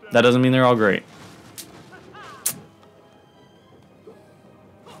jump down. That doesn't mean they're all great.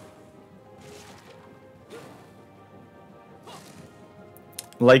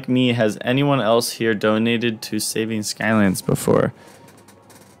 Like me, has anyone else here donated to Saving Skylands before?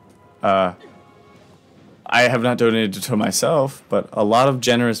 I have not donated to myself, but a lot of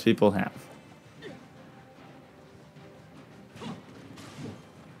generous people have.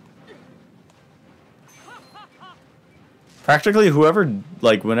 Practically whoever,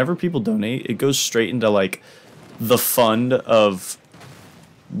 like, whenever people donate, it goes straight into, like, the fund of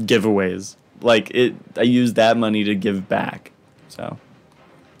giveaways. Like, I use that money to give back. So.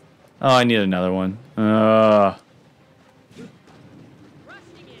 Oh, I need another one.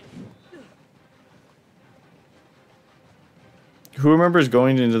 Who remembers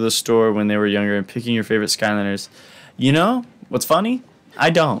going into the store when they were younger and picking your favorite Skylanders? You know, what's funny?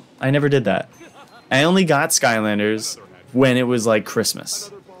 I don't. I never did that. I only got Skylanders when it was like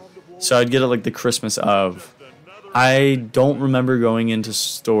Christmas. So I'd get it like the Christmas of. I don't remember going into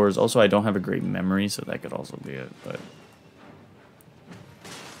stores. Also, I don't have a great memory, so that could also be it.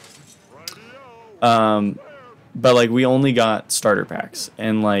 But like we only got starter packs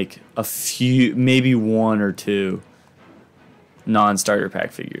and like a few, maybe one or two non-starter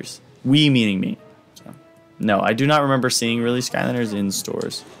pack figures. We meaning me. So, no, I do not remember seeing really Skylanders in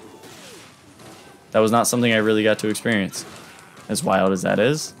stores. That was not something I really got to experience. As wild as that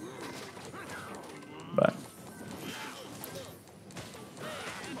is. But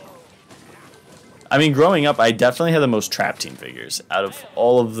I mean, growing up, I definitely had the most Trap Team figures. Out of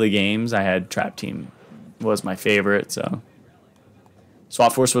all of the games, I had Trap Team was my favorite, so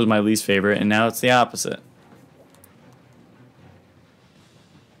Swap Force was my least favorite, and now it's the opposite.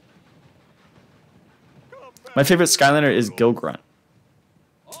 My favorite Skylander is Gilgrunt.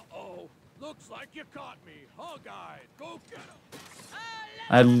 Uh-oh. Looks like you caught me. Hog-eyed. Go get him.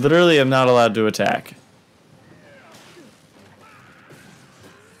 I literally am not allowed to attack.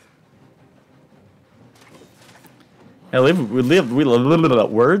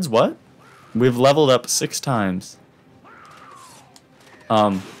 Words? What? We've leveled up 6 times.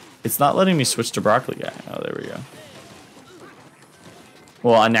 It's not letting me switch to Broccoli Guy. Oh, there we go.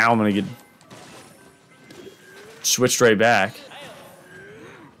 Well, now I'm gonna get switched right back.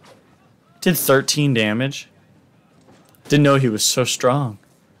 Did 13 damage. Didn't know he was so strong.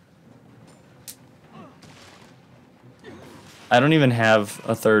 I don't even have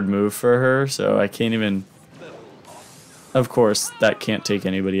a third move for her, so I can't even... Of course, that can't take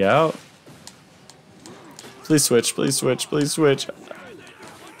anybody out. Please switch, please switch, please switch.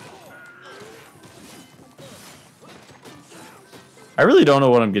 I really don't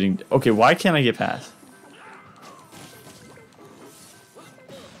know what I'm getting... Okay, why can't I get past?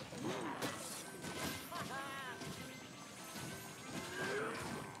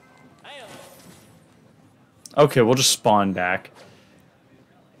 Okay, we'll just spawn back.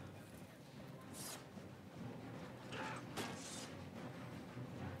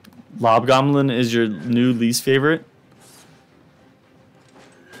 Lobgoblin is your new least favorite?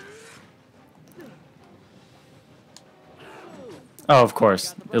 Oh, of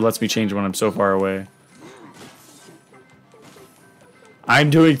course. It lets me change when I'm so far away.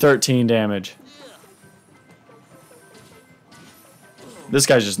 I'm doing 13 damage. This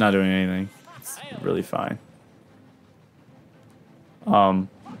guy's just not doing anything. It's really fine. Oh.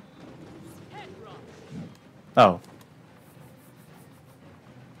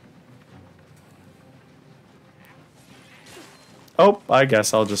 Oh, I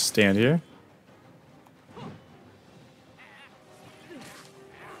guess I'll just stand here.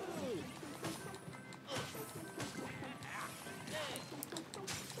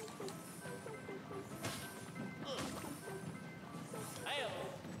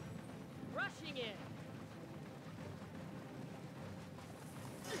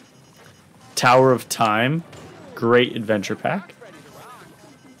 Tower of Time. Great adventure pack.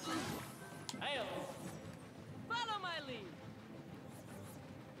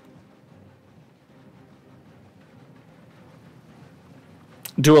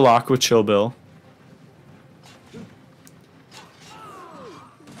 Do a lock with Chill Bill.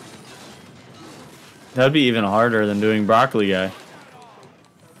 That'd be even harder than doing Broccoli Guy.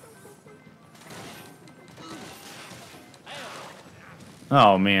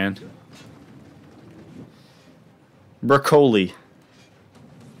 Oh, man. Broccoli.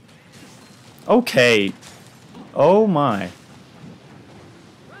 Okay. Oh, my.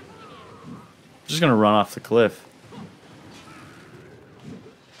 Just gonna run off the cliff.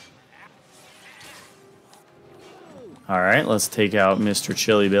 Alright, let's take out Mr.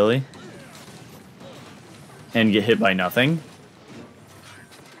 Chili Billy. And get hit by nothing.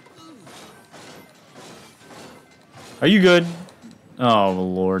 Are you good? Oh,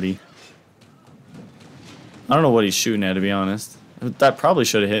 lordy. I don't know what he's shooting at, to be honest. That probably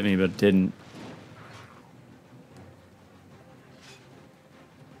should have hit me, but it didn't.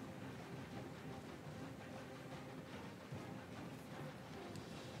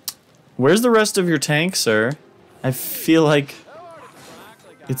 Where's the rest of your tank, sir? I feel like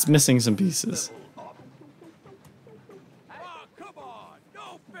it's missing some pieces.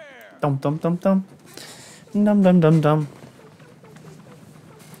 Dum dum dum dum. Dum dum dum dum.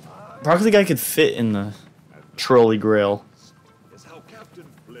 Broccoli Guy could fit in the trolley grail. Is how Captain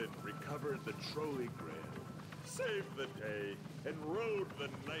Flynn recovered the trolley grail, saved the day, and rode the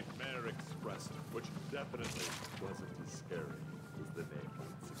Nightmare Express, which definitely wasn't as scary as the name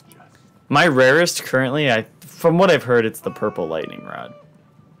would suggest. My rarest currently, from what I've heard, it's the purple lightning rod.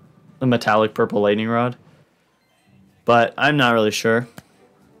 The metallic purple lightning rod. But I'm not really sure.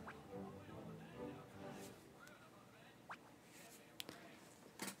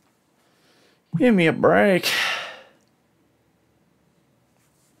 Give me a break.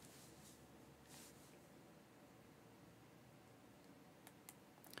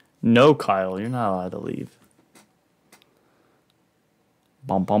 No, Kyle, you're not allowed to leave.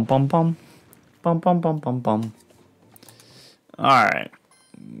 Bum bum bum bum. Bum bum bum bum bum. Alright.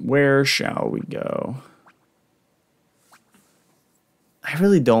 Where shall we go? I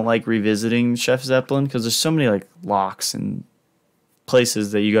really don't like revisiting Chef Zeppelin because there's so many like locks and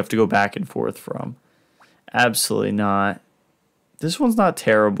places that you have to go back and forth from. Absolutely not. This one's not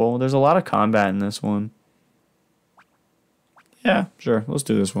terrible. There's a lot of combat in this one. Yeah, sure. Let's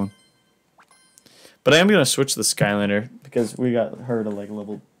do this one. But I am going to switch the Skylander because we got her to like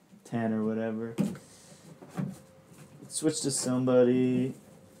level 10 or whatever. Let's switch to somebody.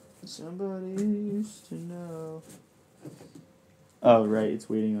 Somebody used to know. Oh, right. It's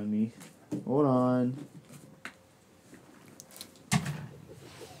waiting on me. Hold on.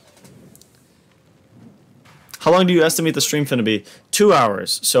 How long do you estimate the stream finna be? 2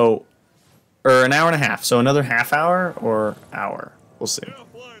 hours. So, or an hour and a half. So another half hour or hour. We'll see. Yeah,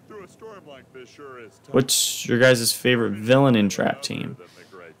 flying through a storm like this sure is tough. What's your guys' favorite villain in Trap Team? Other than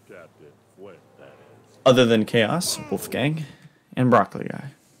the great Captain Flynn, that is. Other than Chaos, Wolfgang, and Broccoli Guy.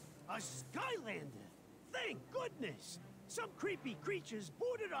 A Skylander! Thank goodness! Some creepy creatures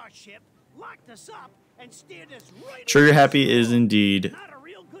boarded our ship, locked us up, and steered us right Trigger into Happy the is storm. indeed Not a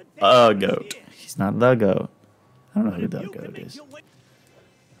real good thing a for us goat. here. He's not the goat. I don't know who If the you can goat make is. your way-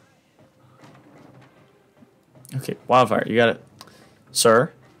 Okay, Wildfire, you got it.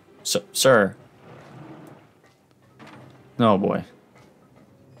 Sir? Sir. Oh boy.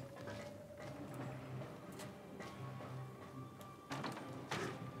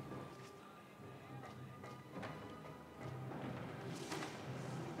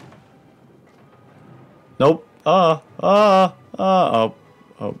 Nope. Oh.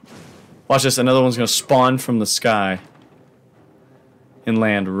 Watch this, another one's gonna spawn from the sky and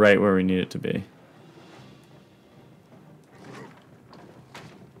land right where we need it to be.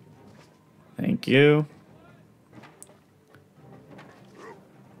 Thank you.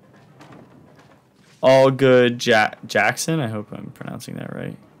 All good, Jackson. I hope I'm pronouncing that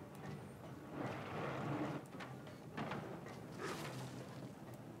right.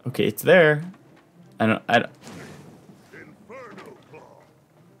 Okay, it's there. I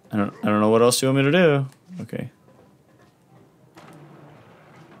don't know what else you want me to do. Okay.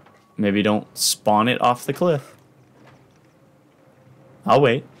 Maybe don't spawn it off the cliff. I'll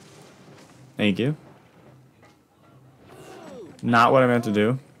wait. Thank you. Not what I meant to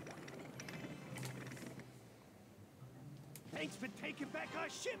do. Thanks for taking back our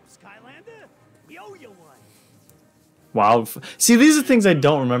ship, Skylander. We owe you one. Wow. See, these are things I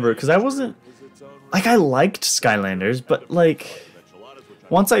don't remember because I wasn't like I liked Skylanders, but like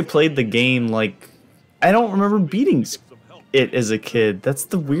once I played the game, like I don't remember beating it as a kid. That's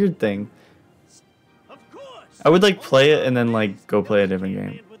the weird thing. Of course. I would like play it and then like go play a different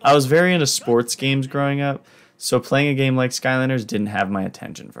game. I was very into sports games growing up, So playing a game like Skylanders didn't have my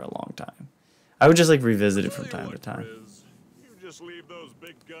attention for a long time. I would just like revisit it from time to time. You just leave those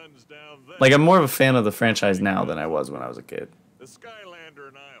big guns down there. Like I'm more of a fan of the franchise now than I was when I was a kid. The Skylander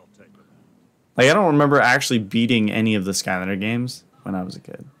and I'll take them. Like I don't remember actually beating any of the Skylander games when I was a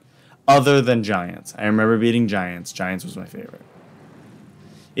kid. Other than Giants. I remember beating Giants. Giants was my favorite.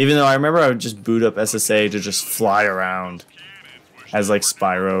 Even though I remember I would just boot up SSA to just fly around as like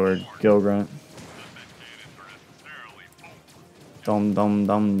Spyro or Gilgrunt. Dum dum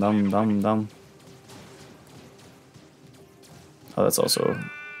dum dum dum dum. Oh, that's also. Boom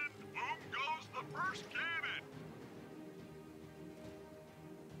goes the first cannon.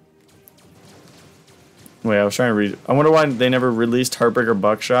 Wait, I was trying to read. I wonder why they never released Heartbreaker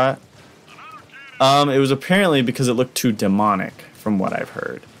Buckshot. It was apparently because it looked too demonic, from what I've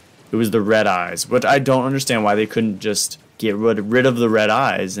heard. It was the red eyes, but I don't understand why they couldn't just get rid of the red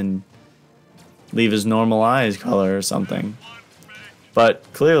eyes and leave his normal eyes color or something. But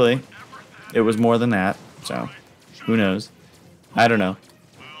clearly, it was more than that, so who knows? I don't know.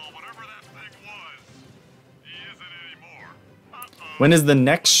 Well, whatever that thing was, he isn't anymore. When is the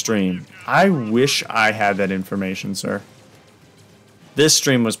next stream? I wish I had that information, sir. This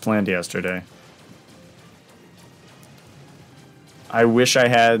stream was planned yesterday. I wish I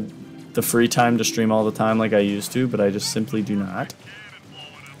had the free time to stream all the time like I used to, but I just simply do not.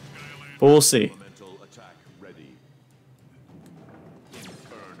 But we'll see. Elemental attack ready.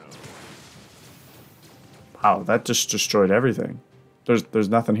 Inferno. Wow, that just destroyed everything. There's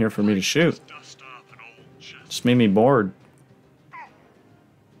nothing here for me to shoot. Dust off an old chest. Just made me bored.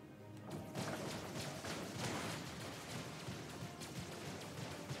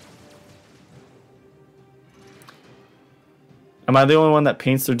 Am I the only one that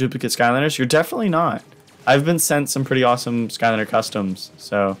paints their duplicate Skylanders? You're definitely not. I've been sent some pretty awesome Skylander customs,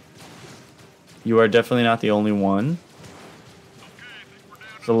 so you are definitely not the only one.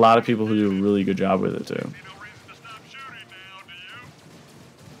 There's a lot of people who do a really good job with it too. No reason to stop shooting now, do you?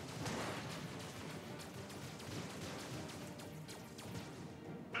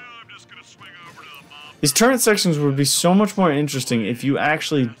 Now I'm just gonna swing over to the mob. These turret sections would be so much more interesting if you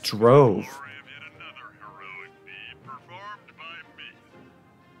actually drove. Story of yet another heroic deed performed by me.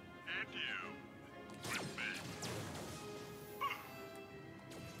 And you. With me.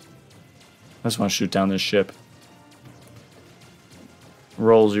 I just want to shoot down this ship.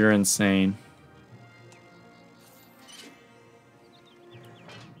 Rolls, you're insane.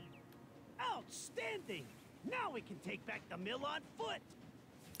 Outstanding! Now we can take back the mill on foot.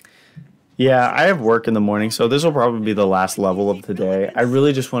 Yeah, I have work in the morning, so this will probably be the last level of the day. I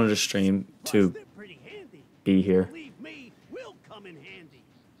really just wanted to stream to They're pretty handy. be here. Believe me, we'll come in handy.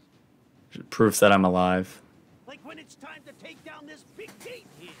 Proof that I'm alive. Like when it's time to take down this big gate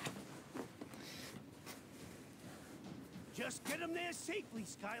here. Just get them there safely,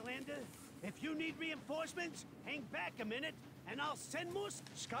 Skylander. If you need reinforcements, hang back a minute, and I'll send more.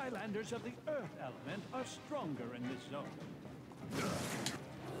 Skylanders of the Earth element are stronger in this zone.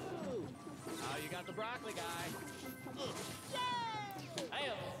 Oh, you got the broccoli guy.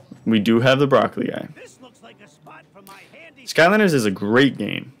 Hey, We do have the broccoli guy. This looks like a spot for my handy. Skylanders is a great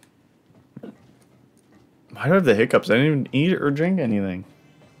game. Why do I have the hiccups? I didn't even eat or drink anything.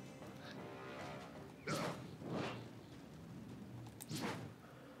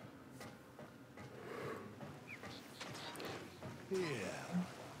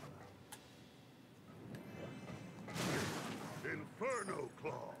 Inferno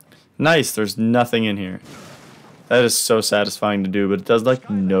Claw. Nice, there's nothing in here. That is so satisfying to do, but it does like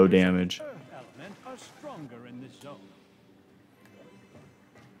no damage. Earth element are stronger in this zone.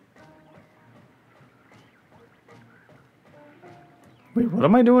 Wait, what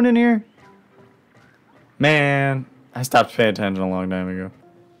am I doing in here? Man, I stopped paying attention a long time ago.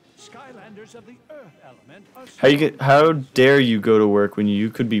 Skylanders of the Earth element are How dare you go to work when you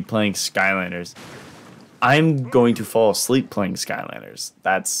could be playing Skylanders? I'm going to fall asleep playing Skylanders.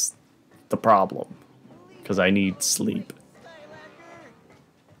 That's the problem. Because I need sleep.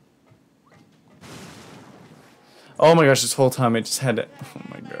 Oh my gosh, this whole time I just had to... Oh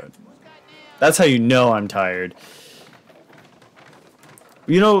my god. That's how you know I'm tired.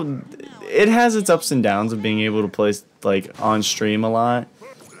 You know, it has its ups and downs of being able to play like on stream a lot.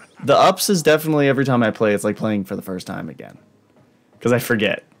 The ups is definitely every time I play, it's like playing for the first time again. Because I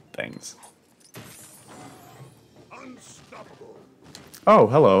forget things. Unstoppable. Oh,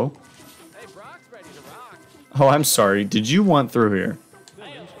 hello. hey, Brock's ready to rock. Oh, I'm sorry. Did you want through here?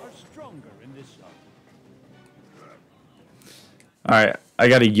 villains are stronger in this zone. Alright, I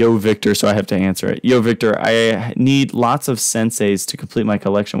got a Yo Victor, so I have to answer it. Yo Victor, I need lots of senseis to complete my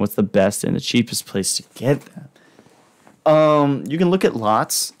collection. What's the best and the cheapest place to get them? You can look at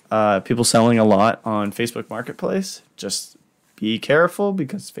lots. People selling a lot on Facebook Marketplace. Just be careful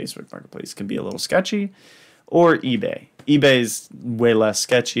because Facebook Marketplace can be a little sketchy. Or eBay. eBay's way less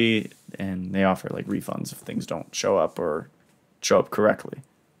sketchy, and they offer like refunds if things don't show up or show up correctly.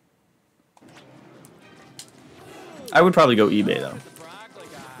 I would probably go eBay though.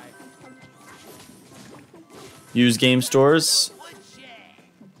 Used game stores.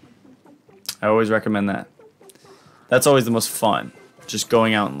 I always recommend that. That's always the most fun. Just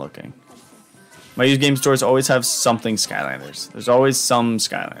going out and looking. My used game stores always have something Skylanders. There's always some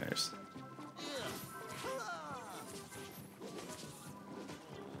Skylanders.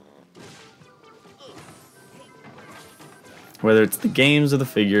 Whether it's the games or the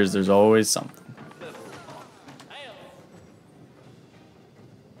figures, there's always something.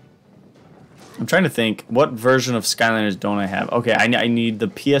 I'm trying to think, what version of Skylanders don't I have? Okay, I need the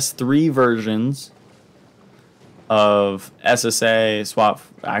PS3 versions of SSA, Swap,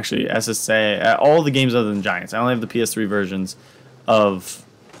 actually SSA, all the games other than Giants. I only have the PS3 versions of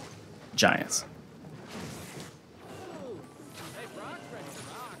Giants.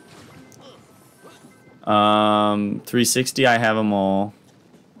 360, I have them all.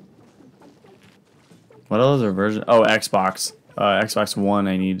 What other version? Oh, Xbox. Xbox One,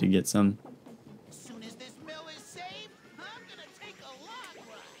 I need to get some.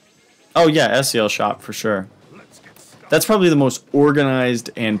 Oh yeah, SEL shop for sure. That's probably the most organized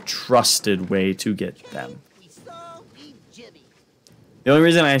and trusted way to get them. The only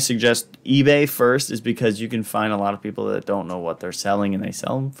reason I suggest eBay first is because you can find a lot of people that don't know what they're selling and they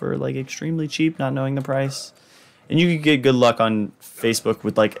sell them for like extremely cheap, not knowing the price. And you can get good luck on Facebook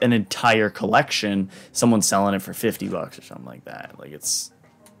with like an entire collection, someone selling it for $50 or something like that. Like it's,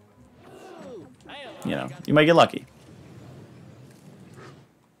 you know, you might get lucky.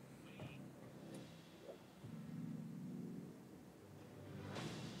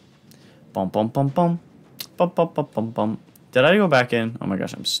 Bum bum bum bum. Bum bum bum bum bum. Did I go back in? Oh my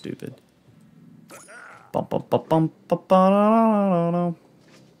gosh, I'm stupid. Bum bum bum bum bum bum.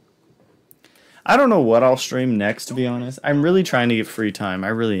 I don't know what I'll stream next, to be honest. I'm really trying to get free time. I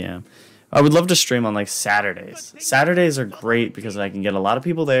really am. I would love to stream on like Saturdays. Saturdays are great because I can get a lot of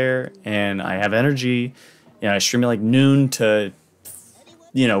people there and I have energy. You know, I stream at like noon to,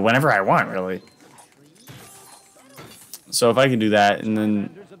 you know, whenever I want, really. So if I can do that, and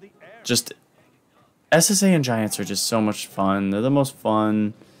then just SSA and Giants are just so much fun. They're the most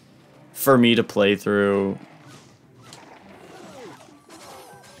fun for me to play through.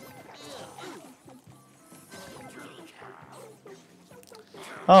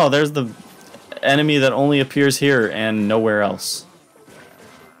 Oh, there's the enemy that only appears here and nowhere else.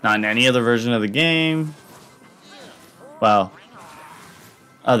 Not in any other version of the game. Well,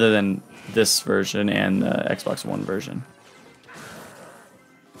 other than this version and the Xbox One version.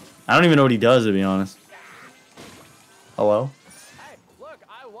 I don't even know what he does, to be honest. Hello? Hey, look,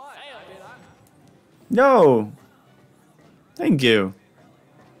 I won. No! Thank you.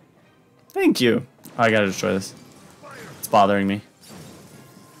 Thank you. Oh, I gotta destroy this. It's bothering me.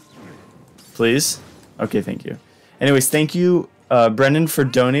 Please? Okay, thank you. Anyways, thank you, Brendan, for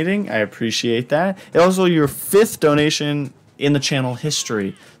donating. I appreciate that. It's also your 5th donation in the channel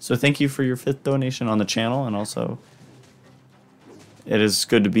history. So thank you for your 5th donation on the channel, and also it is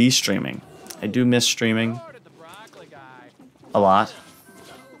good to be streaming. I do miss streaming a lot.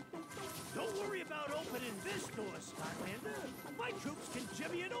 Don't worry about opening this door, Skylander. My troops can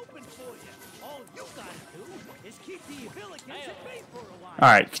jimmy it open for you. All you gotta do is keep the Villicans at bay for a while.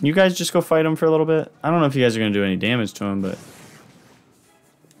 Alright, can you guys just go fight him for a little bit? I don't know if you guys are going to do any damage to him, but...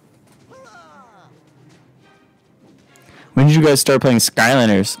 When did you guys start playing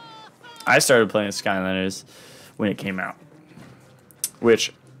Skylanders? I started playing Skylanders when it came out.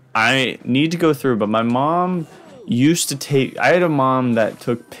 Which I need to go through, but my mom used to take... I had a mom that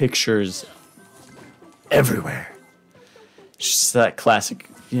took pictures everywhere. She's that classic,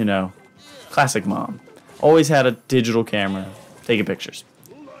 you know, classic mom. Always had a digital camera taking pictures.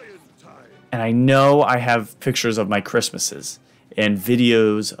 And I know I have pictures of my Christmases and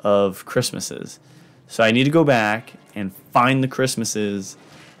videos of Christmases. So I need to go back and find the Christmases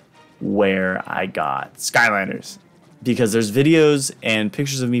where I got Skylanders. Because there's videos and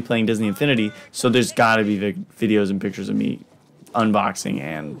pictures of me playing Disney Infinity, so there's got to be videos and pictures of me unboxing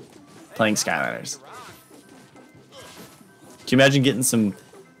and playing Skylanders. Can you imagine getting some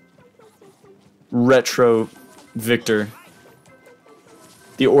retro Victor?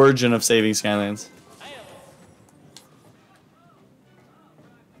 The origin of saving Skylands.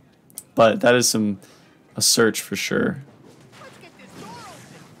 But that is a search for sure.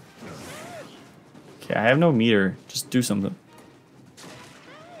 Okay, I have no meter. Just do something.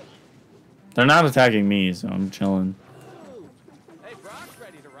 They're not attacking me, so I'm chilling. Hey, Brock's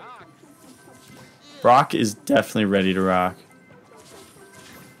ready to rock. Brock is definitely ready to rock.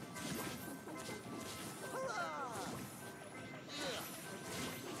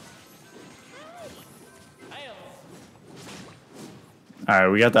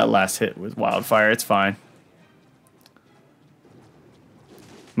 Alright, we got that last hit with Wildfire. It's fine.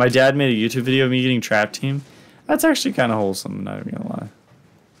 My dad made a YouTube video of me getting Trap Team. That's actually kind of wholesome, not even gonna lie.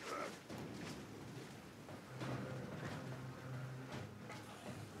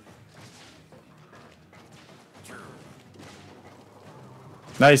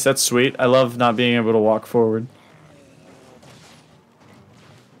 Nice, that's sweet. I love not being able to walk forward.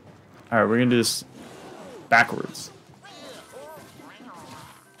 Alright, we're gonna do this backwards.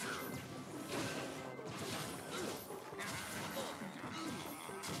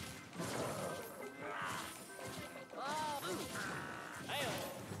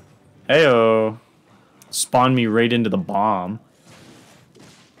 Heyo. Spawn me right into the bomb.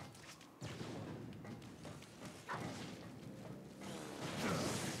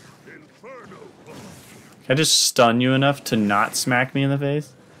 Can I just stun you enough to not smack me in the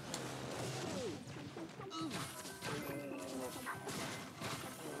face?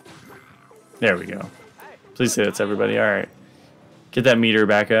 There we go. Please say that's everybody. Alright. Get that meter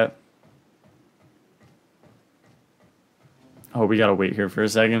back up. Oh, we gotta wait here for a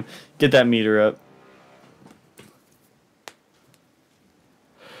second. Get that meter up.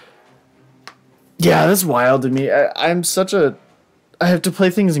 Yeah, that's wild to me. I'm such a... I have to play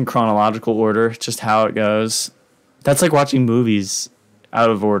things in chronological order, just how it goes. That's like watching movies out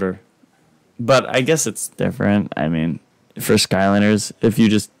of order. But I guess it's different. I mean, for Skylanders, if you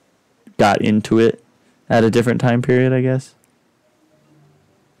just got into it at a different time period, I guess.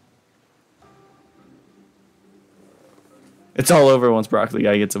 It's all over once Broccoli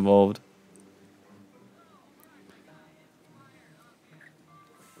Guy gets involved.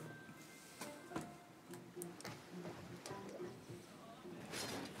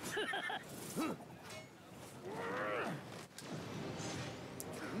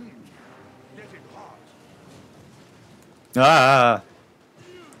 Ah!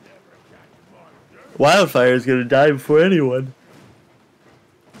 Wildfire is gonna die before anyone.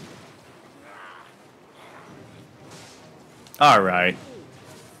 Alright.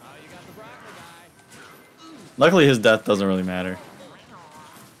 Luckily his death doesn't really matter.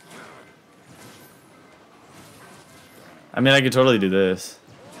 I mean, I could totally do this.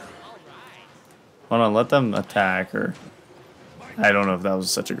 Hold on, let them attack, or... I don't know if that was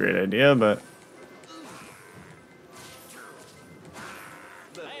such a great idea, but...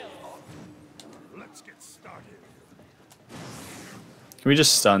 Let's get started. Can we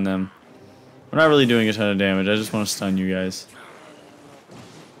just stun them? We're not really doing a ton of damage, I just want to stun you guys.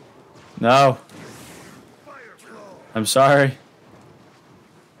 No! I'm sorry.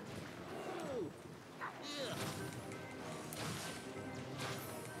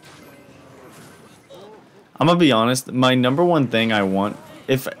 I'm gonna be honest, my number one thing I want,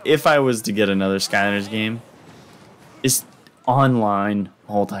 if I was to get another Skylanders game, is online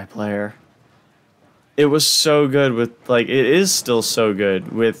multiplayer. It was so good with, like, it is still so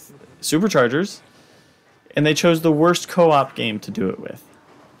good with Superchargers, and they chose the worst co-op game to do it with.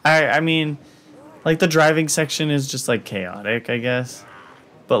 I mean, like, the driving section is just, like, chaotic, I guess.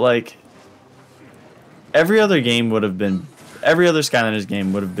 But, like, every other Skylanders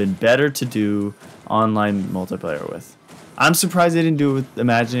game would have been better to do online multiplayer with. I'm surprised they didn't do it with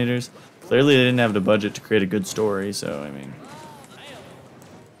Imaginators. Clearly they didn't have the budget to create a good story, so, I mean...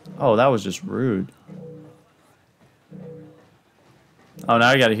 Oh, that was just rude. Oh, now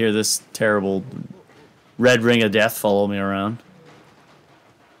I gotta hear this terrible red ring of death follow me around.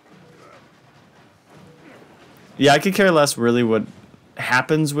 Yeah, I could care less really what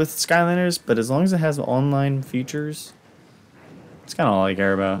happens with Skylanders, but as long as it has online features, it's kind of all I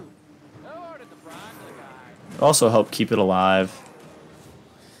care about. It'll also help keep it alive.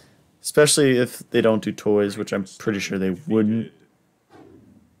 Especially if they don't do toys, which I'm pretty sure they wouldn't.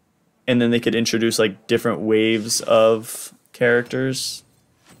 And then they could introduce, like, different waves of characters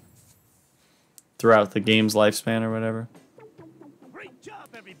throughout the game's lifespan or whatever. Great job,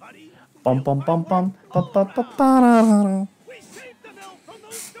 everybody. Bum bum bum bum bum bum bum bum. We saved the mill from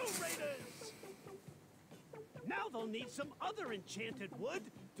those Doom Raiders. Now they'll need some other enchanted wood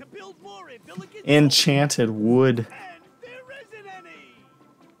to build more Evilligans. Enchanted wood. And there isn't any.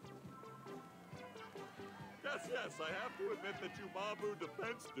 Yes, I have to admit that you Mabu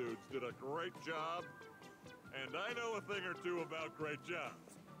defense dudes did a great job. And I know a thing or two about great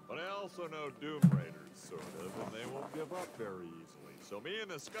jobs. But I also know Doom Raiders, sort of, and they won't give up very easily. So me and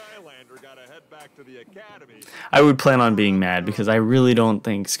the Skylander gotta head back to the academy. I would plan on being mad because I really don't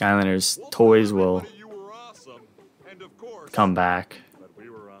think Skylanders toys will You were awesome, and of course, come back. but we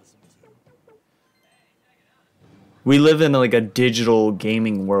were awesome too. We live in like a digital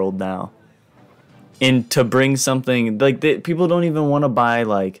gaming world now. And to bring something like people don't even want to buy,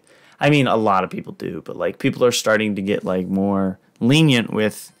 like, I mean, a lot of people do, but like people are starting to get like more lenient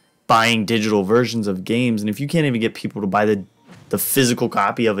with buying digital versions of games. And if you can't even get people to buy the physical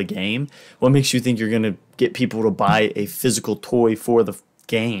copy of a game, what makes you think you're going to get people to buy a physical toy for the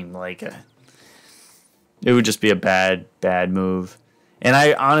game? Like, it would just be a bad move. And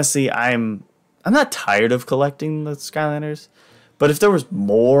I honestly, I'm not tired of collecting the Skylanders, but if there was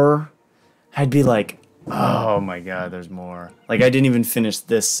more, I'd be like, oh my god, there's more. Like, I didn't even finish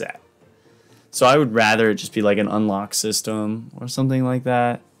this set. So I would rather it just be like an unlock system or something like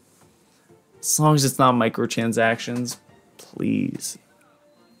that. As long as it's not microtransactions, please.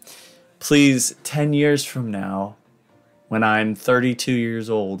 Please, 10 years from now, when I'm 32 years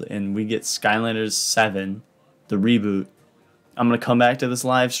old and we get Skylanders 7, the reboot, I'm going to come back to this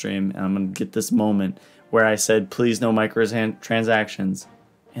live stream and I'm going to get this moment where I said, please no microtransactions.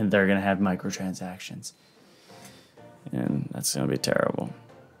 And they're going to have microtransactions. And that's going to be terrible.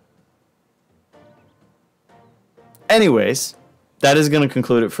 Anyways, that is going to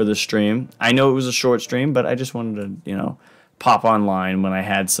conclude it for the stream. I know it was a short stream, but I just wanted to, pop online when I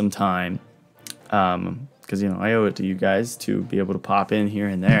had some time. Because, I owe it to you guys to be able to pop in here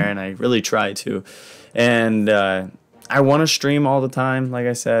and there. And I really try to. And I want to stream all the time, like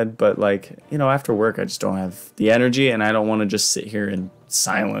I said. But, after work, I just don't have the energy. And I don't want to just sit here in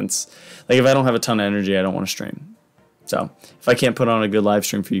silence. Like, if I don't have a ton of energy, I don't want to stream. So, if I can't put on a good live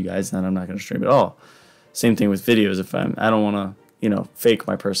stream for you guys, then I'm not going to stream at all. Same thing with videos. If I don't want to, fake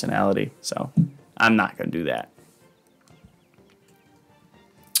my personality. So, I'm not going to do that.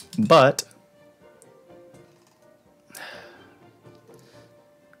 But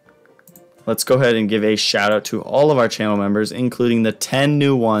let's go ahead and give a shout out to all of our channel members, including the 10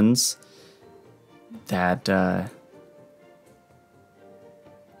 new ones that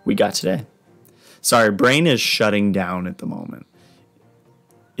we got today. Sorry, brain is shutting down at the moment.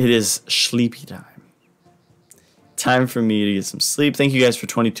 It is sleepy time. Time for me to get some sleep. Thank you guys for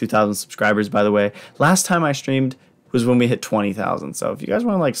 22,000 subscribers, by the way. Last time I streamed was when we hit 20,000. So if you guys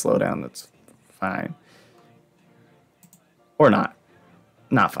want to slow down, that's fine. Or not.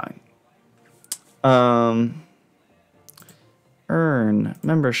 Not fine. Earn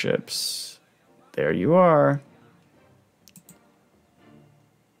memberships. There you are.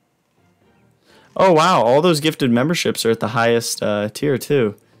 Oh wow, all those gifted memberships are at the highest tier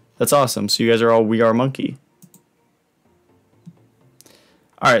too. That's awesome. So you guys are all We Are Monkey.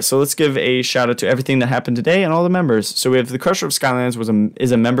 Alright, so let's give a shout out to everything that happened today and all the members. So we have the Crusher of Skylands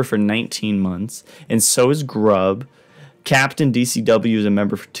is a member for 19 months, and so is Grub. Captain DCW is a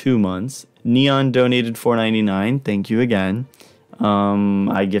member for 2 months. Neon donated $4.99. Thank you again.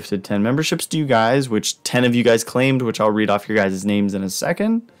 I gifted 10 memberships to you guys, which 10 of you guys claimed, which I'll read off your guys' names in a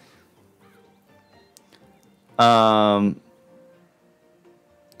second. Chef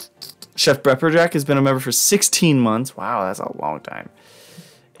Pepperjack has been a member for 16 months. Wow, that's a long time.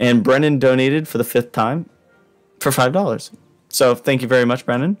 And Brennan donated for the 5th time for $5. So thank you very much,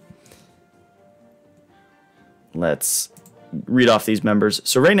 Brennan. Let's read off these members.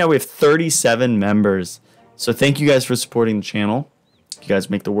 So right now we have 37 members. So thank you guys for supporting the channel. You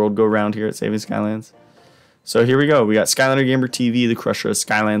guys make the world go round here at Saving Skylands. So here we go. We got Skylander Gamer TV, The Crusher of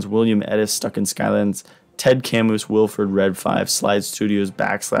Skylands, William Edis, Stuck in Skylands, Ted Camus, Wilford, Red 5, Slide Studios,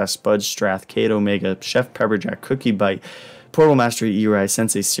 / Spud Strath, Kate Omega, Chef Pepperjack, Cookie Bite, Portal Master Eri,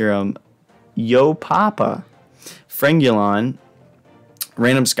 Sensei Serum, Yo Papa, Frangulon,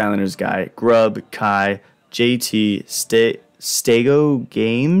 Random Skylanders Guy, Grub, Kai, JT, Stego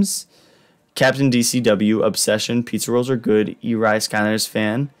Games, Captain DCW, Obsession, Pizza Rolls Are Good, Eri Skylanders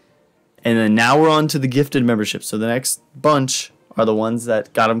Fan. And then now we're on to the gifted membership. So the next bunch are the ones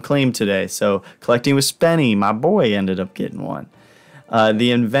that got them claimed today. So Collecting with Spenny, my boy, ended up getting one.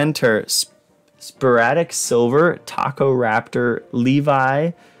 The Inventor, Sporadic Silver, Taco Raptor,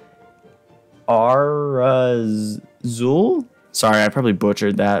 Levi, Arazul. Sorry, I probably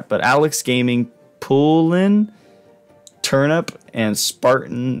butchered that. But Alex Gaming, Poolin, Turnip, and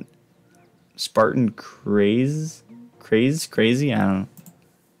Spartan Crazy? I don't know.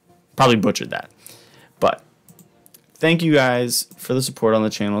 Probably butchered that. But thank you guys for the support on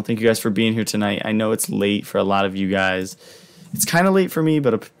the channel. Thank you guys for being here tonight. I know it's late for a lot of you guys. It's kind of late for me,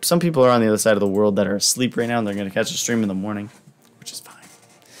 but some people are on the other side of the world that are asleep right now, and they're going to catch a stream in the morning, which is fine.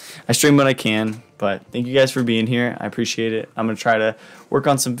 I stream when I can, but thank you guys for being here. I appreciate it. I'm going to try to work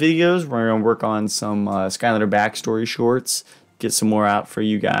on some videos. We're going to work on some Skylander backstory shorts, get some more out for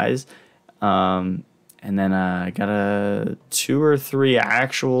you guys. And then I got 2 or 3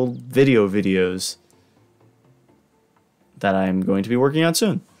 actual videos that I'm going to be working on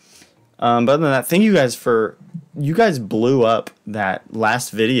soon. But other than that, thank you guys for... You guys blew up that last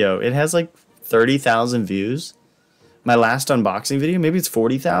video. It has like 30,000 views. My last unboxing video, maybe it's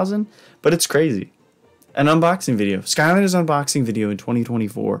 40,000, but it's crazy. An unboxing video. Skylanders unboxing video in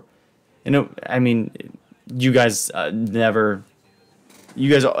 2024. And I mean, you guys never...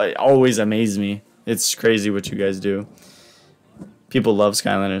 You guys always amaze me. It's crazy what you guys do. People love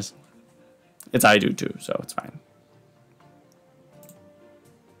Skylanders. I do too, so it's fine.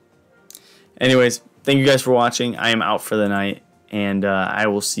 Anyways, thank you guys for watching. I am out for the night, and I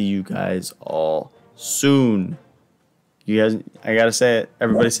will see you guys all soon. You guys, I gotta say it.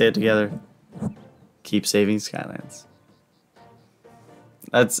 Everybody say it together. Keep saving Skylands.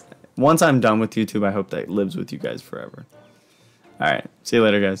 Once I'm done with YouTube, I hope that lives with you guys forever. Alright, see you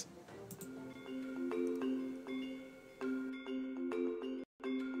later, guys.